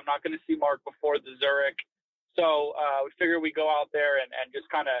idea. I'm not going to see Mark before the Zurich. So we figured we'd go out there and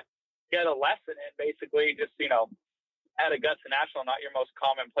just kind of get a lesson in, basically, just, at Augusta National, not your most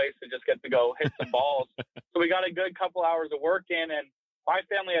common place to just get to go hit some balls. So we got a good couple hours of work in, and my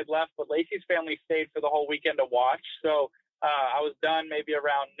family had left, but Lacey's family stayed for the whole weekend to watch. So I was done maybe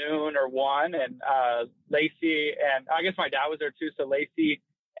around noon or 1, and Lacey, and I guess my dad was there too. So Lacey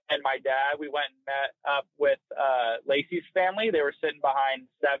and my dad, we went and met up with Lacey's family. They were sitting behind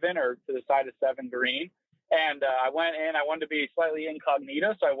 7 or to the side of 7 green. And I went in, I wanted to be slightly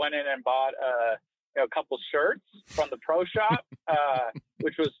incognito. So I went in and bought a couple shirts from the pro shop,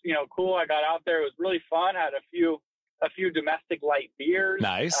 which was, cool. I got out there. It was really fun. I had a few domestic light beers.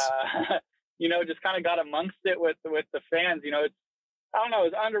 Nice. Just kind of got amongst it with the fans. It's, I don't know,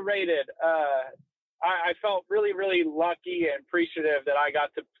 it's underrated. I felt really, really lucky and appreciative that I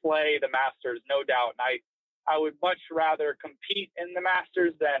got to play the Masters, no doubt. And I would much rather compete in the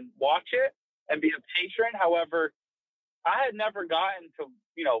Masters than watch it and be a patron. However, I had never gotten to,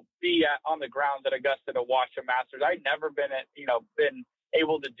 be on the grounds at Augusta to watch a Masters. I'd never been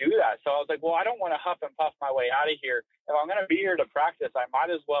able to do that. So I was like, well, I don't want to huff and puff my way out of here. If I'm going to be here to practice, I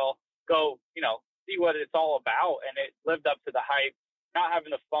might as well go, see what it's all about. And it lived up to the hype. Not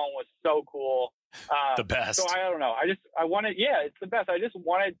having the phone was so cool. The best. So I don't know. it's the best. I just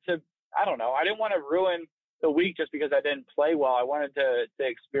wanted to, I don't know. I didn't want to ruin the week just because I didn't play well. I wanted to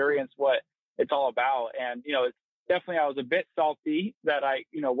experience what it's all about. And, it's definitely, I was a bit salty that I,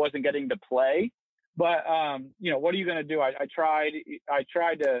 wasn't getting to play, but, what are you going to do? I tried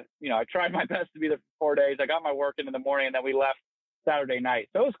my best to be there for 4 days. I got my work in the morning, and then we left Saturday night.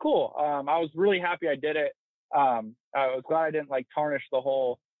 So it was cool. I was really happy I did it. I was glad I didn't tarnish the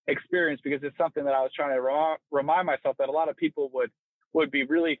whole experience, because it's something that I was trying to remind myself that a lot of people would be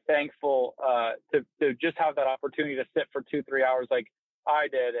really thankful to just have that opportunity to sit for 2-3 hours like I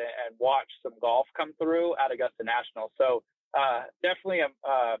did and watch some golf come through at Augusta National. So definitely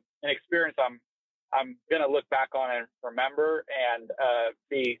an experience I'm going to look back on and remember, and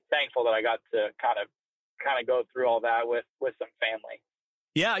be thankful that I got to kind of go through all that with some family.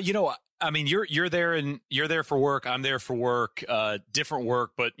 Yeah, I mean, you're there, and you're there for work. I'm there for work, different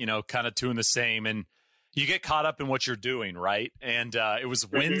work, but kind of two in the same. And you get caught up in what you're doing, right? And it was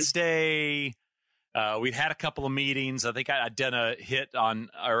Wednesday. We'd had a couple of meetings. I think I'd done a hit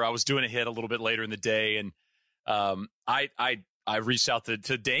I was doing a hit a little bit later in the day, and I reached out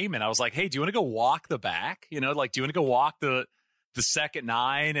to Damon. I was like, hey, do you want to go walk the back? Do you want to go walk the second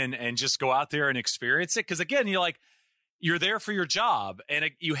 9 and just go out there and experience it? Because again, you're there for your job,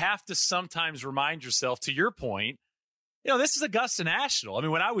 and you have to sometimes remind yourself, to your point, this is Augusta National. I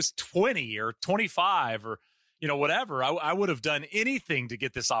mean, when I was 20 or 25 or, whatever, I would have done anything to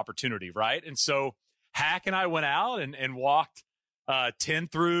get this opportunity, right? And so Hack and I went out and walked 10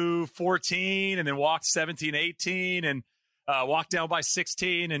 through 14, and then walked 17, 18, and walked down by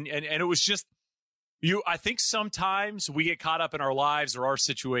 16. And it was just, I think sometimes we get caught up in our lives or our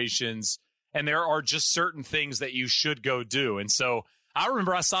situations, and there are just certain things that you should go do. And so I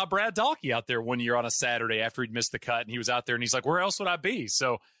remember I saw Brad Dahlke out there one year on a Saturday after he'd missed the cut, and he was out there, and he's like, where else would I be?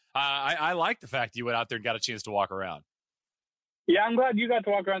 So I like the fact that you went out there and got a chance to walk around. Yeah, I'm glad you got to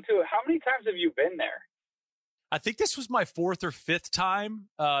walk around too. How many times have you been there? I think this was my 4th or 5th time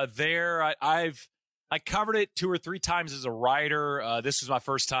there. I covered it 2 or 3 times as a writer. This was my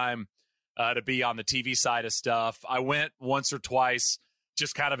first time to be on the TV side of stuff. I went once or twice,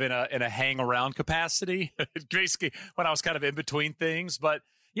 just kind of in a hang around capacity, basically when I was kind of in between things. But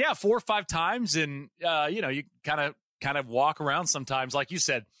yeah, 4 or 5 times, and you kind of kind of walk around sometimes, like you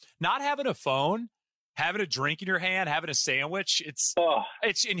said, not having a phone, having a drink in your hand, having a sandwich. It's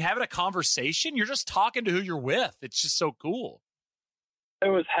and having a conversation. You're just talking to who you're with. It's just so cool. It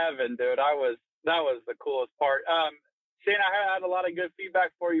was heaven, dude. That was the coolest part. Shane, I had a lot of good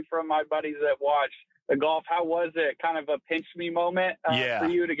feedback for you from my buddies that watched the golf. How was it? Kind of a pinch me moment for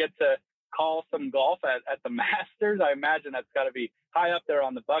you to get to call some golf at the Masters? I imagine that's got to be high up there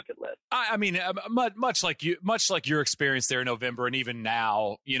on the bucket list. I mean, much like your experience there in November, and even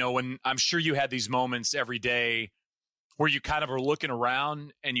now, when I'm sure you had these moments every day where you kind of are looking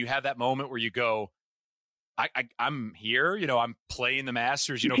around and you have that moment where you go, I'm here, I'm playing the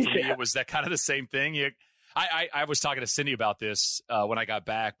Masters. For me, it was that kind of the same thing. I was talking to Cindy about this when I got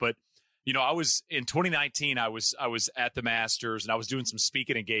back, but I was in 2019. I was at the Masters and I was doing some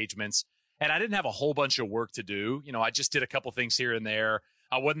speaking engagements, and I didn't have a whole bunch of work to do. I just did a couple things here and there.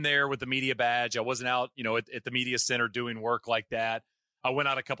 I wasn't there with the media badge. I wasn't out, at the media center doing work like that. I went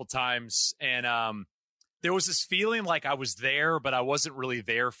out a couple times, and there was this feeling like I was there, but I wasn't really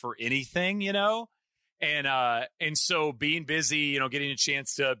there for anything, And so being busy, getting a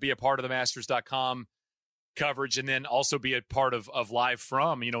chance to be a part of the Masters.com coverage, and then also be a part of Live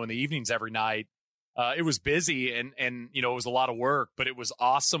From, in the evenings every night. It was busy and it was a lot of work, but it was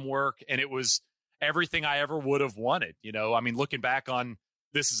awesome work. And it was everything I ever would have wanted. Looking back on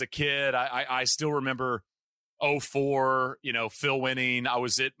this as a kid, I still remember 2004, Phil winning. I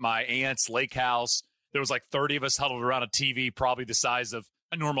was at my aunt's lake house. There was like 30 of us huddled around a TV, probably the size of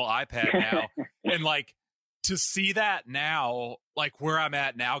a normal iPad now. And to see that now, where I'm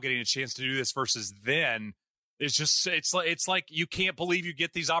at now, getting a chance to do this versus then, it's just, it's like you can't believe you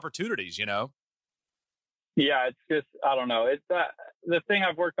get these opportunities, Yeah, it's just, I don't know. It's the thing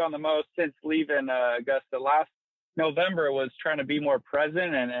I've worked on the most since leaving Augusta last November was trying to be more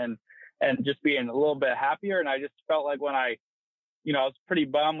present and just being a little bit happier. And I just felt like when I was pretty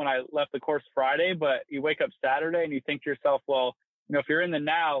bummed when I left the course Friday, but you wake up Saturday and you think to yourself, well, if you're in the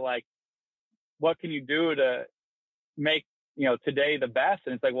now, what can you do to make, today the best?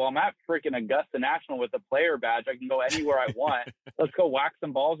 And it's like, well, I'm at freaking Augusta National with a player badge. I can go anywhere I want. Let's go whack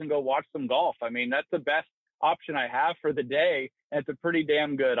some balls and go watch some golf. I mean, that's the best option I have for the day. And it's a pretty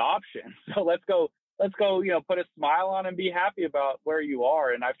damn good option. So let's go, put a smile on and be happy about where you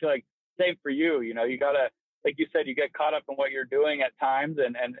are. And I feel like same for you, you gotta, like you said, you get caught up in what you're doing at times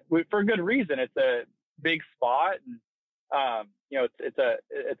and for good reason. It's a big spot and,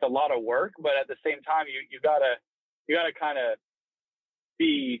 it's a lot of work, but at the same time, you gotta kind of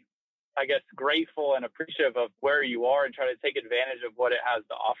be, I guess, grateful and appreciative of where you are and try to take advantage of what it has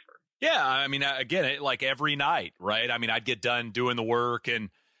to offer. Yeah. I mean, again, every night, right? I mean, I'd get done doing the work and,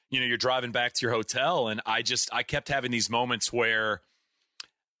 you're driving back to your hotel. And I kept having these moments where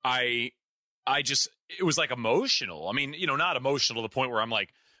it was emotional. I mean, not emotional to the point where I'm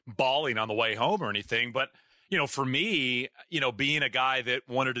bawling on the way home or anything, but for me, being a guy that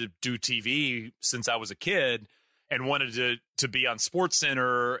wanted to do TV since I was a kid and wanted to be on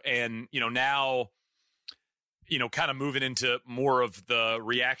SportsCenter and, now, kind of moving into more of the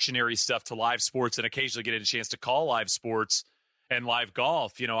reactionary stuff to live sports and occasionally getting a chance to call live sports and live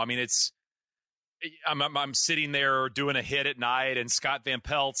golf. I'm sitting there doing a hit at night and Scott Van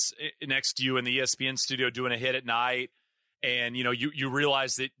Pelt's next to you in the ESPN studio doing a hit at night. And, you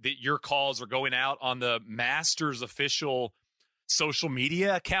realize that your calls are going out on the Masters official social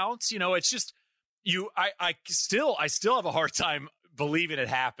media accounts. It's just I still have a hard time believing it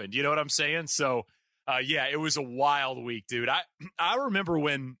happened. You know what I'm saying? So, yeah, it was a wild week, dude. I remember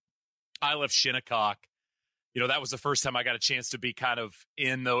when I left Shinnecock, that was the first time I got a chance to be kind of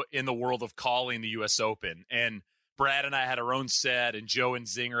in the world of calling the U.S. Open. And Brad and I had our own set and Joe and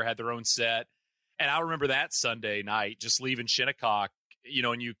Zinger had their own set. And I remember that Sunday night, just leaving Shinnecock,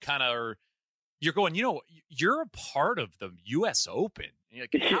 and you kind of you're going, you're a part of the U.S. Open.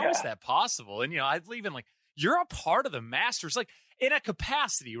 How is that possible? And, I'd leave in you're a part of the Masters, in a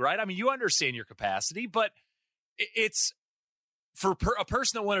capacity, right? I mean, you understand your capacity, but it's for a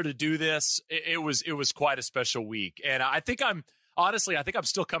person that wanted to do this, it was quite a special week. And I think I'm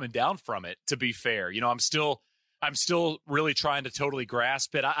still coming down from it, to be fair. I'm still really trying to totally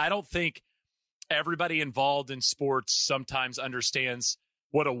grasp it. I don't think everybody involved in sports sometimes understands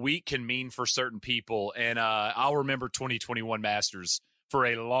what a week can mean for certain people. And I'll remember 2021 Masters for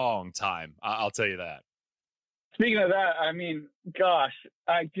a long time. I'll tell you that. Speaking of that, I mean, gosh,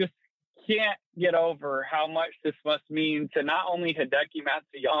 I just can't get over how much this must mean to not only Hideki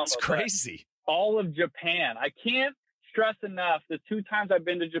Matsuyama, it's crazy, but all of Japan. I can't stress enough the 2 times I've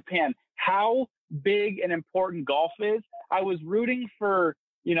been to Japan, how big and important golf is. I was rooting for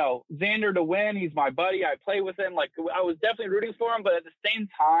Xander to win. He's my buddy. I play with him. Like, I was definitely rooting for him, but at the same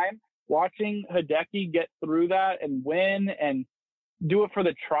time, watching Hideki get through that and win and do it for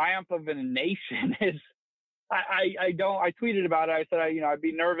the triumph of a nation is, I tweeted about it. I said, I'd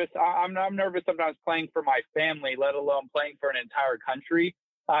be nervous. I'm nervous sometimes playing for my family, let alone playing for an entire country.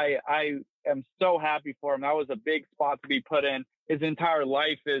 I am so happy for him. That was a big spot to be put in. His entire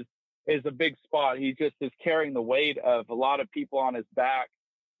life is a big spot. He just is carrying the weight of a lot of people on his back.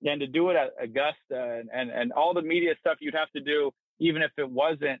 And to do it at Augusta and all the media stuff you'd have to do, even if it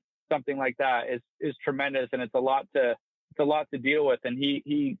wasn't something like that, is tremendous. And it's a lot to deal with. And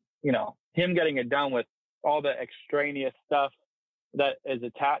he him getting it done with all the extraneous stuff that is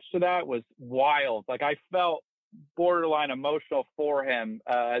attached to that was wild. Like, I felt borderline emotional for him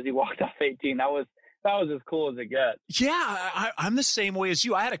as he walked off 18. That was as cool as it gets. Yeah, I'm the same way as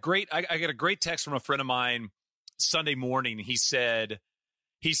you. I got a great text from a friend of mine Sunday morning. He said,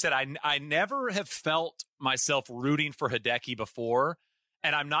 I never have felt myself rooting for Hideki before,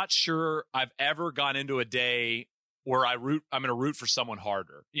 and I'm not sure I've ever gone into a day where I'm going to root for someone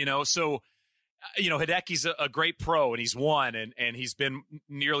harder. So Hideki's a great pro, and he's won, and he's been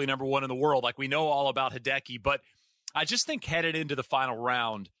nearly number one in the world. Like, we know all about Hideki, but I just think headed into the final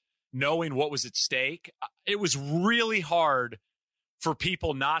round, knowing what was at stake, it was really hard for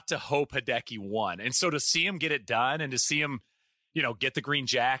people not to hope Hideki won. And so to see him get it done and to see him, get the green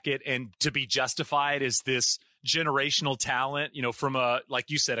jacket and to be justified as this generational talent, from like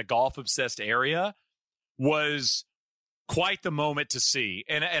you said, a golf obsessed area was quite the moment to see.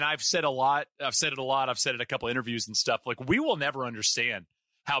 And I've said it a lot. I've said it a couple of interviews and stuff. Like, we will never understand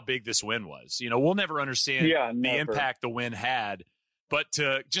how big this win was. We'll never understand the impact the win had. But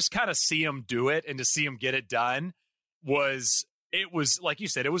to just kind of see him do it and to see him get it done was like you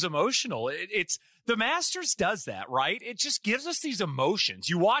said, it was emotional. It's the Masters does that, right? It just gives us these emotions.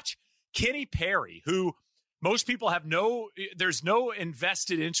 You watch Kenny Perry, who most people there's no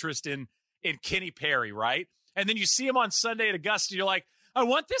invested interest in Kenny Perry, right? And then you see him on Sunday at Augusta, you're like, I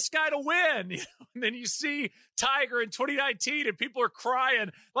want this guy to win. And then you see Tiger in 2019 and people are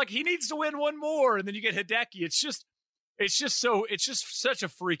crying like he needs to win one more. And then you get Hideki. It's just such a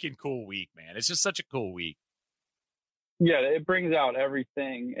freaking cool week, man. It's just such a cool week. Yeah, it brings out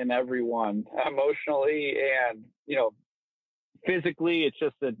everything and everyone emotionally and, physically. It's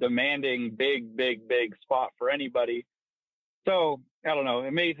just a demanding, big, big, big spot for anybody. So, I don't know.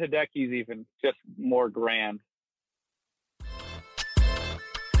 It made Hideki's even just more grand.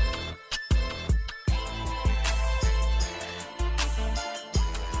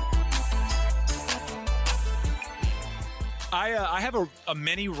 I have a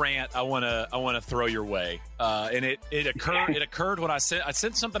mini rant I want to throw your way, and it occurred when I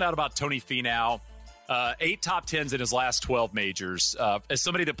sent something out about Tony Finau, 8 top 10s in his last 12 majors. As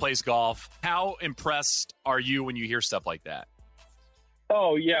somebody that plays golf, how impressed are you when you hear stuff like that?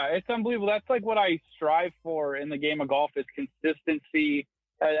 Oh yeah, it's unbelievable. That's like what I strive for in the game of golf is consistency,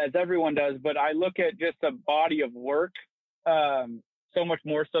 as everyone does. But I look at just a body of work, so much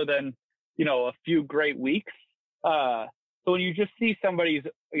more so than a few great weeks. So when you just see somebody's,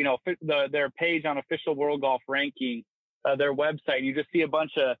 their page on Official World Golf Ranking, their website, you just see a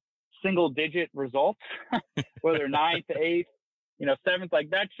bunch of single-digit results, whether 9th, 8th, 7th, like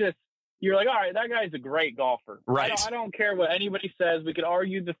that's just, you're like, all right, that guy's a great golfer. Right. I don't care what anybody says. We could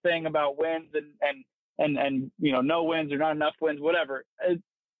argue the thing about wins and no wins or not enough wins, whatever.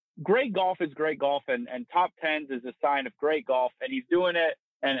 Great golf is great golf, and top 10s is a sign of great golf, and he's doing it,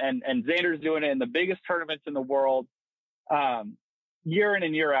 and Xander's doing it in the biggest tournaments in the world. Year in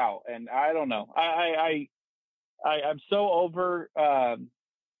and year out. And I don't know. I'm so over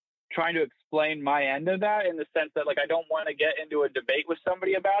trying to explain my end of that in the sense that, like, I don't want to get into a debate with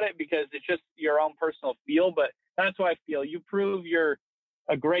somebody about it because it's just your own personal feel. But that's what I feel. You prove you're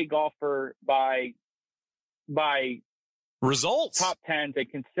a great golfer by results, top 10s and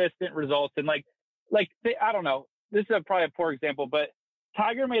consistent results. And I don't know. This is probably a poor example, but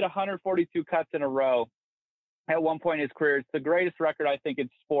Tiger made 142 cuts in a row at one point in his career. It's the greatest record, I think, in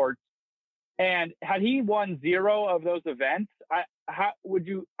sports. And had he won 0 of those events,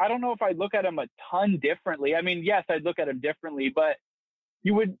 I don't know if I'd look at him a ton differently. I mean, yes, I'd look at him differently, but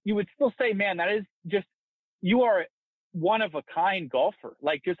you would still say, man, that is just, you are one of a kind golfer,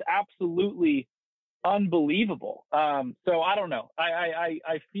 like just absolutely unbelievable. So I don't know.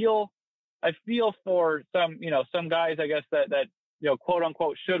 I feel for some guys, I guess that quote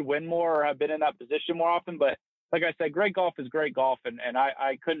unquote should win more or have been in that position more often. But like I said, great golf is great golf. And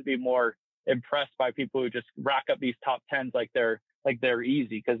I couldn't be more impressed by people who just rack up these top 10s like they're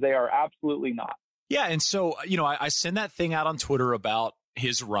easy, because they are absolutely not. Yeah. And so, I send that thing out on Twitter about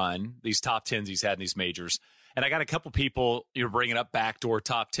his run, these top 10s he's had in these majors. And I got a couple people you're bringing up backdoor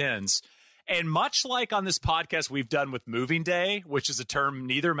top 10s. And much like on this podcast we've done with moving day, which is a term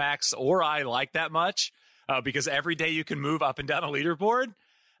neither Max or I like that much because every day you can move up and down a leaderboard.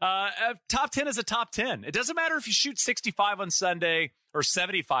 Top 10 is a top 10. It doesn't matter if you shoot 65 on Sunday or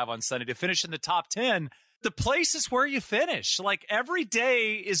 75 on Sunday to finish in the top 10. The place is where you finish. Like every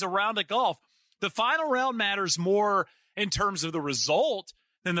day is a round of golf. The final round matters more in terms of the result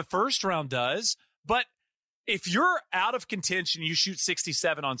than the first round does. But if you're out of contention, you shoot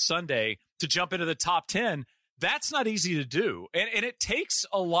 67 on Sunday to jump into the top 10, that's not easy to do. And it takes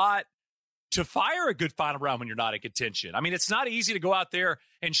a lot to fire a good final round when you're not in contention. I mean, it's not easy to go out there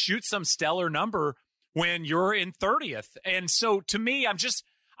and shoot some stellar number when you're in 30th. And so to me,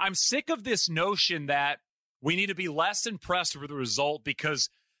 I'm sick of this notion that we need to be less impressed with the result because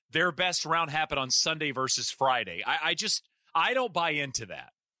their best round happened on Sunday versus Friday. I don't buy into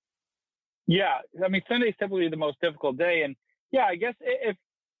that. Yeah. I mean, Sunday's typically the most difficult day. And yeah, I guess if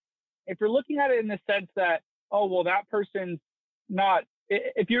you're looking at it in the sense that, oh, well, that person's not,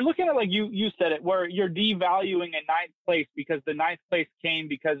 if you're looking at, like you said it, where you're devaluing a ninth place because the ninth place came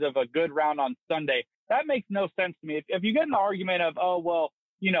because of a good round on Sunday, that makes no sense to me. If you get an argument of, oh, well,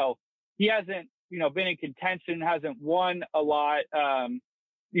 he hasn't, been in contention, hasn't won a lot,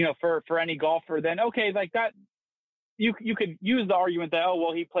 for any golfer, then okay, like that, you could use the argument that, oh,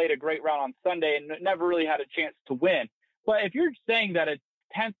 well, he played a great round on Sunday and never really had a chance to win. But if you're saying that a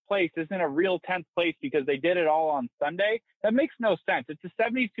 10th place isn't a real 10th place because they did it all on Sunday, that makes no sense. It's a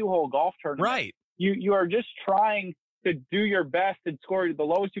 72-hole golf tournament. Right. You are just trying to do your best and score the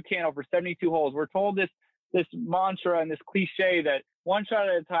lowest you can over 72 holes. We're told this mantra and this cliche that one shot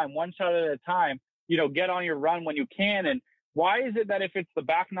at a time, get on your run when you can. And why is it that if it's the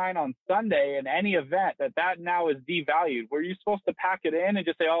back nine on Sunday in any event that now is devalued? Were you supposed to pack it in and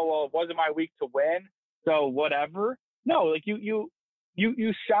just say, oh, well, it wasn't my week to win, so whatever? No, like you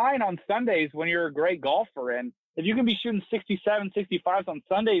shine on Sundays when you're a great golfer. And if you can be shooting 67, 65s on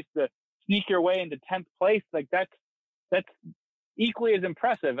Sundays to sneak your way into 10th place, like that's equally as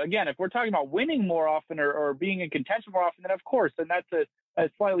impressive. Again, if we're talking about winning more often or being in contention more often, then of course, then that's a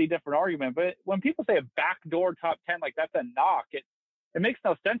slightly different argument. But when people say a backdoor top 10, like that's a knock, it makes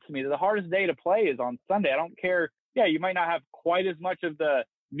no sense to me. The hardest day to play is on Sunday. I don't care. Yeah, you might not have quite as much of the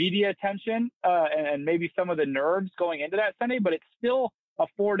media attention and maybe some of the nerves going into that Sunday, but it's still a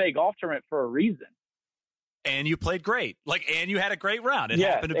 4-day golf tournament for a reason. And you played great. And you had a great round. It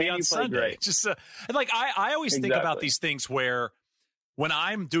happened to be on Sunday. Just I always think about these things where when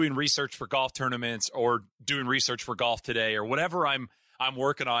I'm doing research for golf tournaments or doing research for Golf Today or whatever I'm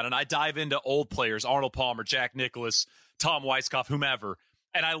working on, and I dive into old players, Arnold Palmer, Jack Nicklaus, Tom Weiskopf, whomever,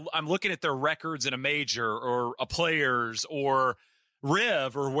 and I'm looking at their records in a major or a Players or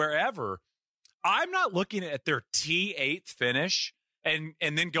Riv or wherever. I'm not looking at their T8th finish and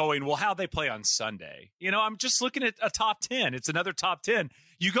then going, well, how'd they play on Sunday? I'm just looking at a top 10. It's another top 10.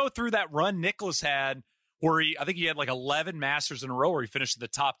 You go through that run Nicklaus had where I think he had like 11 Masters in a row where he finished in the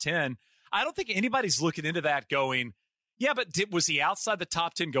top 10. I don't think anybody's looking into that going, yeah, but was he outside the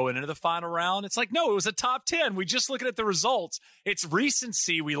top 10 going into the final round? It's like, no, it was a top 10. We just looking at the results. It's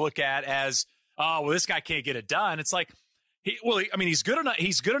recency we look at as, oh, well, this guy can't get it done. It's like, he's good enough.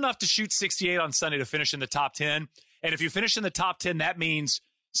 He's good enough to shoot 68 on Sunday to finish in the top 10. And if you finish in the top 10, that means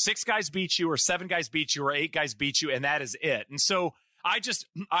 6 guys beat you or 7 guys beat you or 8 guys beat you, and that is it. And so I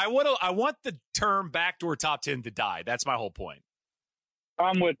want the term backdoor top 10 to die. That's my whole point.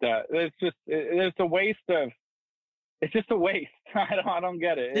 I'm with that. It's a waste of. It's just a waste. I don't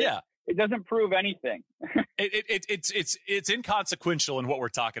get it. Yeah. It doesn't prove anything. It's inconsequential in what we're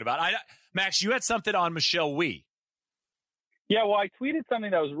talking about. Max, you had something on Michelle Wie. Yeah, well, I tweeted something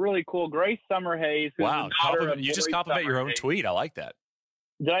that was really cool. Grace Summerhays. Wow, you just compliment your own tweet. I like that.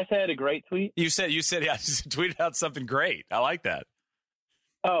 Did I say I had a great tweet? You said, yeah, just tweeted out something great. I like that.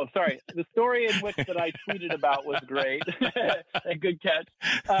 Oh, sorry. The story in which that I tweeted about was great. A good catch.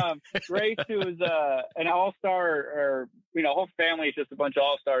 Grace, who is an all-star, or whole family is just a bunch of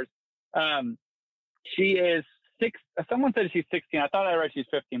all-stars. She is 6. Someone said she's 16. I thought I read she's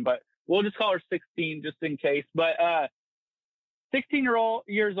 15, but we'll just call her 16 just in case. But 16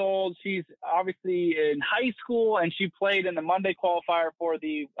 years old. She's obviously in high school, and she played in the Monday qualifier for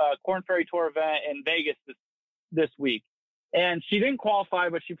the Korn Ferry Tour event in Vegas this week. And she didn't qualify,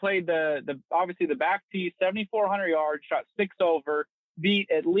 but she played obviously the back tee, 7,400 yards, shot 6 over, beat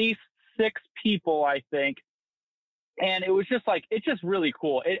at least 6 people, I think. And it was just like, it's just really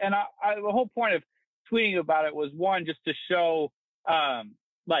cool. The whole point of tweeting about it was, one, just to show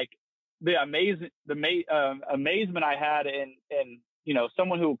the amazement I had in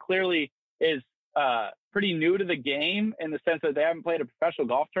someone who clearly is pretty new to the game in the sense that they haven't played a professional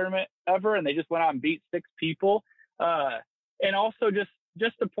golf tournament ever, and they just went out and beat 6 people. And also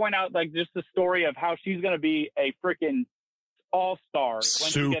just to point out, like, just the story of how she's going to be a freaking all-star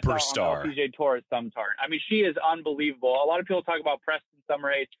when she gets out on the LPGA Tour at some turn. I mean, she is unbelievable. A lot of people talk about Preston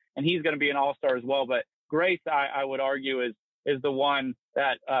Summerage, and he's going to be an all-star as well. But Grace, I would argue, is the one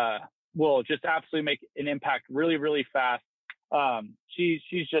that will just absolutely make an impact really, really fast. She's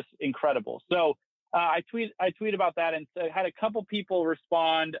just incredible. So I tweet about that, and so I had a couple people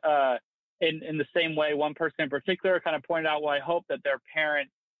respond in the same way. One person in particular kind of pointed out, well, I hope that their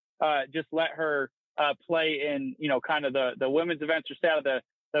parents just let her play in, kind of the women's events, or stay out of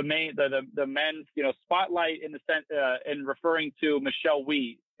the men's, spotlight, in the sense, in referring to Michelle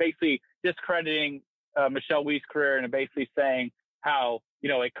Wie, basically discrediting Michelle Wie's career and basically saying how,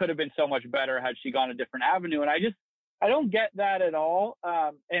 it could have been so much better had she gone a different avenue. And I don't get that at all.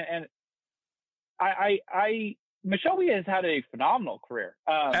 And Michelle Wie has had a phenomenal career.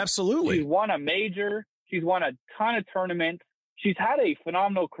 Absolutely. She's won a major. She's won a ton of tournaments. She's had a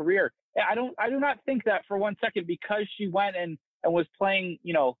phenomenal career. I do not think that for one second, because she went and was playing,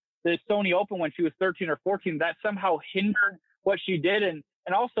 the Sony Open when she was 13 or 14, that somehow hindered what she did. And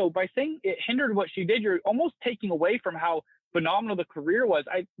also, by saying it hindered what she did, you're almost taking away from how phenomenal the career was.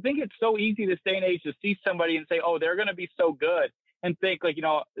 I think it's so easy this day and age to see somebody and say, oh, they're going to be so good, and think, like,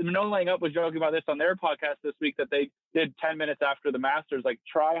 No Laying Up was joking about this on their podcast this week, that they did 10 minutes after the Masters, like,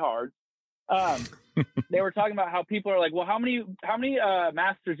 try hard. They were talking about how people are like, well, how many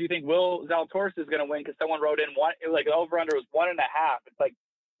Masters do you think Will Zalatoris is going to win? Because someone wrote in one, like, the over under was 1.5. It's like,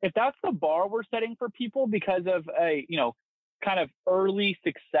 if that's the bar we're setting for people because of a kind of early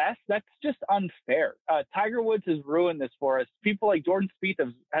success, that's just unfair. Tiger Woods has ruined this for us. People like Jordan Spieth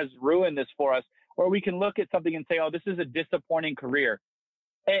has ruined this for us. Or we can look at something and say, oh, this is a disappointing career.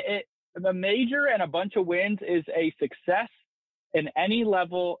 The major and a bunch of wins is a success in any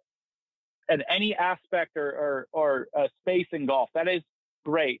level, in any aspect or space in golf. That is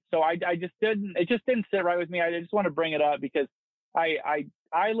great. So it just didn't sit right with me. I just want to bring it up because I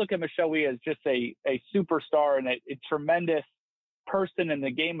look at Michelle Wie as just a superstar and a tremendous person in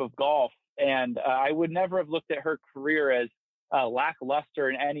the game of golf. And I would never have looked at her career as lackluster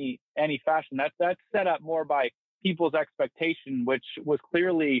in any fashion. That's set up more by people's expectation, which was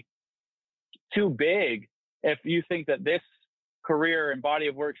clearly too big. If you think that this career and body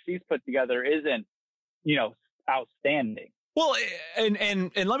of work she's put together isn't, outstanding. Well,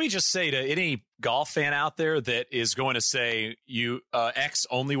 and let me just say to any golf fan out there that is going to say X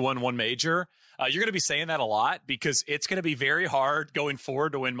only won one major, you're going to be saying that a lot, because it's going to be very hard going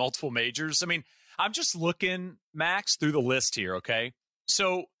forward to win multiple majors. I mean, I'm just looking, Max, through the list here, okay?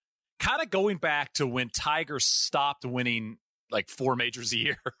 So kind of going back to when Tiger stopped winning like 4 majors a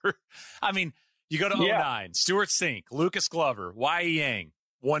year. I mean, you go to 2009, Stuart Sink, Lucas Glover, Y.E. Yang,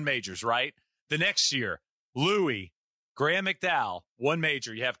 1 majors, right? The next year, Louis, Graham McDowell, 1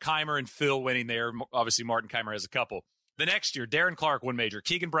 major. You have Keimer and Phil winning there. Obviously, Martin Keimer has a couple. The next year, Darren Clark, 1 major.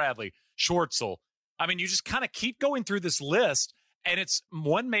 Keegan Bradley, Schwartzel. I mean, you just kind of keep going through this list, and it's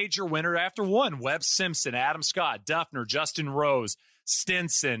 1 major winner after 1. Webb Simpson, Adam Scott, Duffner, Justin Rose,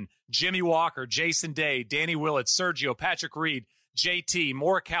 Stinson, Jimmy Walker, Jason Day, Danny Willett, Sergio, Patrick Reed, JT,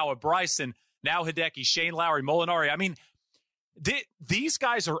 Morikawa, Bryson, now Hideki, Shane Lowry, Molinari. I mean, these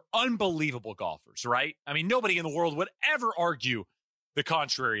guys are unbelievable golfers, right? I mean, nobody in the world would ever argue the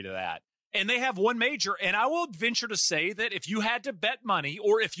contrary to that. And they have 1 major. And I will venture to say that if you had to bet money,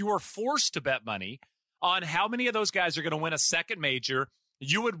 or if you were forced to bet money on how many of those guys are going to win a second major,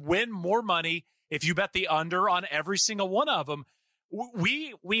 you would win more money if you bet the under on every single one of them.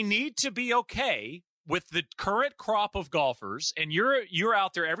 We need to be okay with the current crop of golfers, and you're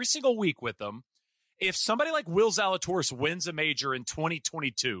out there every single week with them. If somebody like Will Zalatoris wins a major in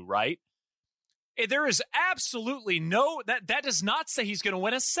 2022, right? There is absolutely that does not say he's going to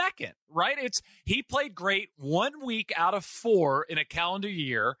win a second, right? He played great 1 week out of 4 in a calendar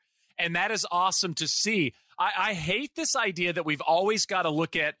year, and that is awesome to see. I hate this idea that we've always got to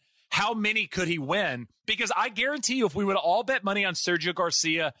look at how many could he win, because I guarantee you if we would have all bet money on Sergio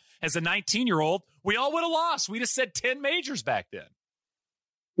Garcia as a 19-year-old, we all would have lost. We just said 10 majors back then.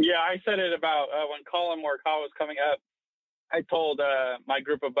 Yeah, I said it about when Colin Morikawa was coming up. I told my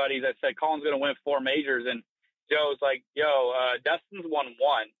group of buddies, I said, Colin's going to win 4 majors. And Joe's like, Dustin's won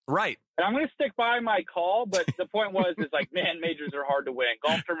 1. Right. And I'm going to stick by my call. But the point is like, man, majors are hard to win.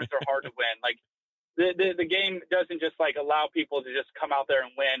 Golf tournaments are hard to win. Like the game doesn't just like allow people to just come out there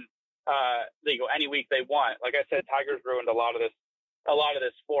and win any week they want. Like I said, Tiger's ruined a lot of this a lot of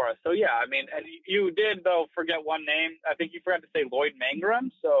this for us. So yeah, I mean, and you did though forget one name. I think you forgot to say Lloyd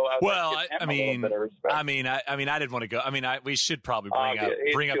Mangrum. So I mean, I didn't want to go. I mean, we should probably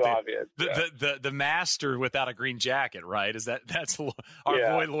bring up the master without a green jacket, right? That's our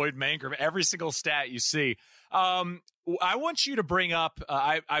boy Lloyd Mangrum. Every single stat you see. I want you to bring up.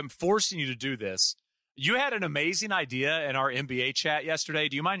 I'm forcing you to do this. You had an amazing idea in our NBA chat yesterday.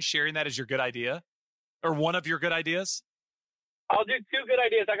 Do you mind sharing that as your good idea, or one of your good ideas? I'll do two good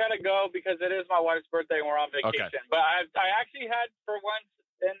ideas. I got to go because it is my wife's birthday and we're on vacation. Okay. But I actually had, for once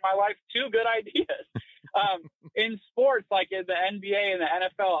in my life, two good ideas. In sports, like in the NBA and the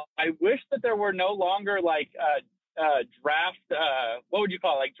NFL, I wish that there were no longer like draft, what would you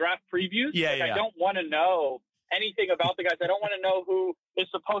call it? Like draft previews? I don't want to know anything about the guys. I don't want to know who is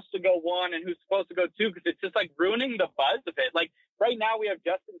supposed to go 1 and who's supposed to go 2 because it's just like ruining the buzz of it. Like right now we have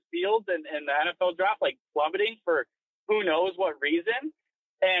Justin Fields and the NFL draft like plummeting for who knows what reason.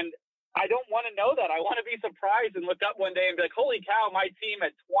 And I don't want to know that. I want to be surprised and look up one day and be like, holy cow, my team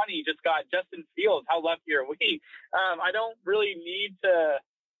at 20 just got Justin Fields. How lucky are we? I don't need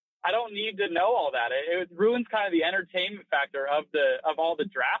to know all that. It ruins kind of the entertainment factor of all the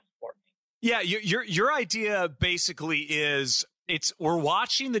drafts for me. Yeah. Your idea basically is we're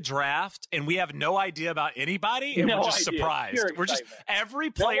watching the draft and we have no idea about anybody and we're just surprised. We're just every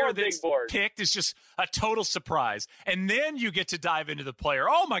player that's picked is just a total surprise. And then you get to dive into the player.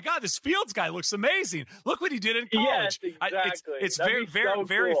 Oh my God, this Fields guy looks amazing. Look what he did in college. Yes, exactly. It's very, very, so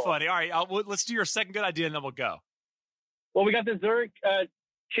very funny. All right, let's do your second good idea and then we'll go. Well, we got the Zurich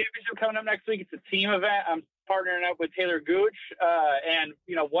Championship coming up next week. It's a team event. I'm partnering up with Taylor Gooch. And,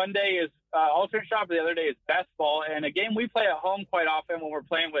 one day is alternate shot, but the other day is best ball. And a game we play at home quite often when we're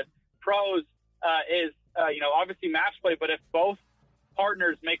playing with pros is, obviously match play. But if both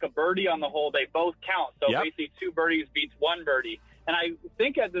partners make a birdie on the hole, they both count. So basically 2 birdies beats 1 birdie. And I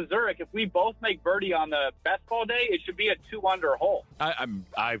think at the Zurich, if we both make birdie on the best ball day, it should be a 2-under hole.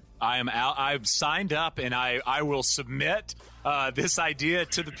 I am out. I've signed up, and I will submit this idea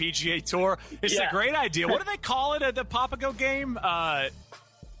to the PGA Tour. It's a great idea. What do they call it at the Papago game?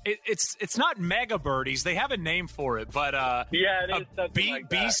 It's not mega birdies. They have a name for it, but it is something like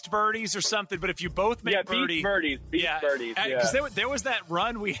beast birdies or something. But if you both make birdie, beast birdies. Because there was that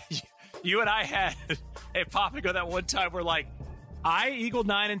run you and I had at Papago that one time. We're like, I eagled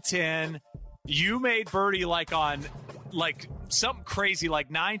 9 and 10. You made birdie like on something crazy like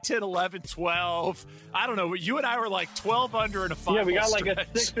 9, 10, 11, 12. I don't know. You and I were like 12 under in a 5. Yeah, we got like a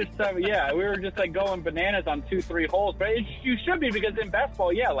 6 or 7. Yeah, we were just like going bananas on 2, 3 holes. But you should be because in best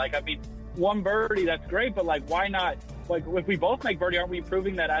ball, 1 birdie, that's great. But like, why not? Like, if we both make birdie, aren't we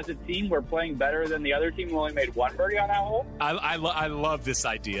proving that as a team we're playing better than the other team who only made 1 birdie on that hole? I love this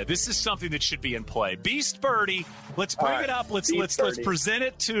idea. This is something that should be in play. Beast birdie. Let's bring it up. Let's present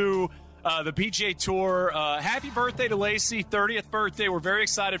it to the PGA Tour. Happy birthday to Lacey, 30th birthday. We're very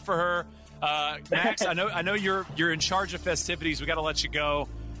excited for her. Max, I know you're in charge of festivities. We got to let you go.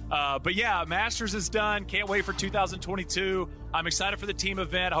 But yeah, Masters is done. Can't wait for 2022. I'm excited for the team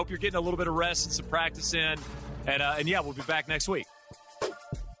event. I hope you're getting a little bit of rest and some practice in. And yeah, we'll be back next week.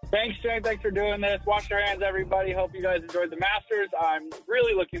 Thanks, Jay. Thanks for doing this. Wash your hands, everybody. Hope you guys enjoyed the Masters. I'm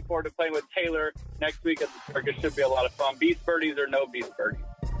really looking forward to playing with Taylor next week at the Circus. Should be a lot of fun. Beast birdies or no beast birdies.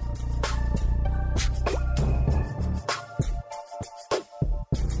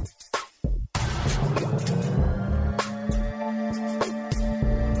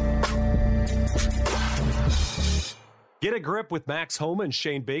 Get a Grip with Max Homa and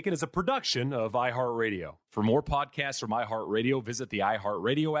Shane Bacon is a production of iHeartRadio. For more podcasts from iHeartRadio, visit the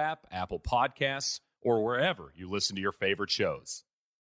iHeartRadio app, Apple Podcasts, or wherever you listen to your favorite shows.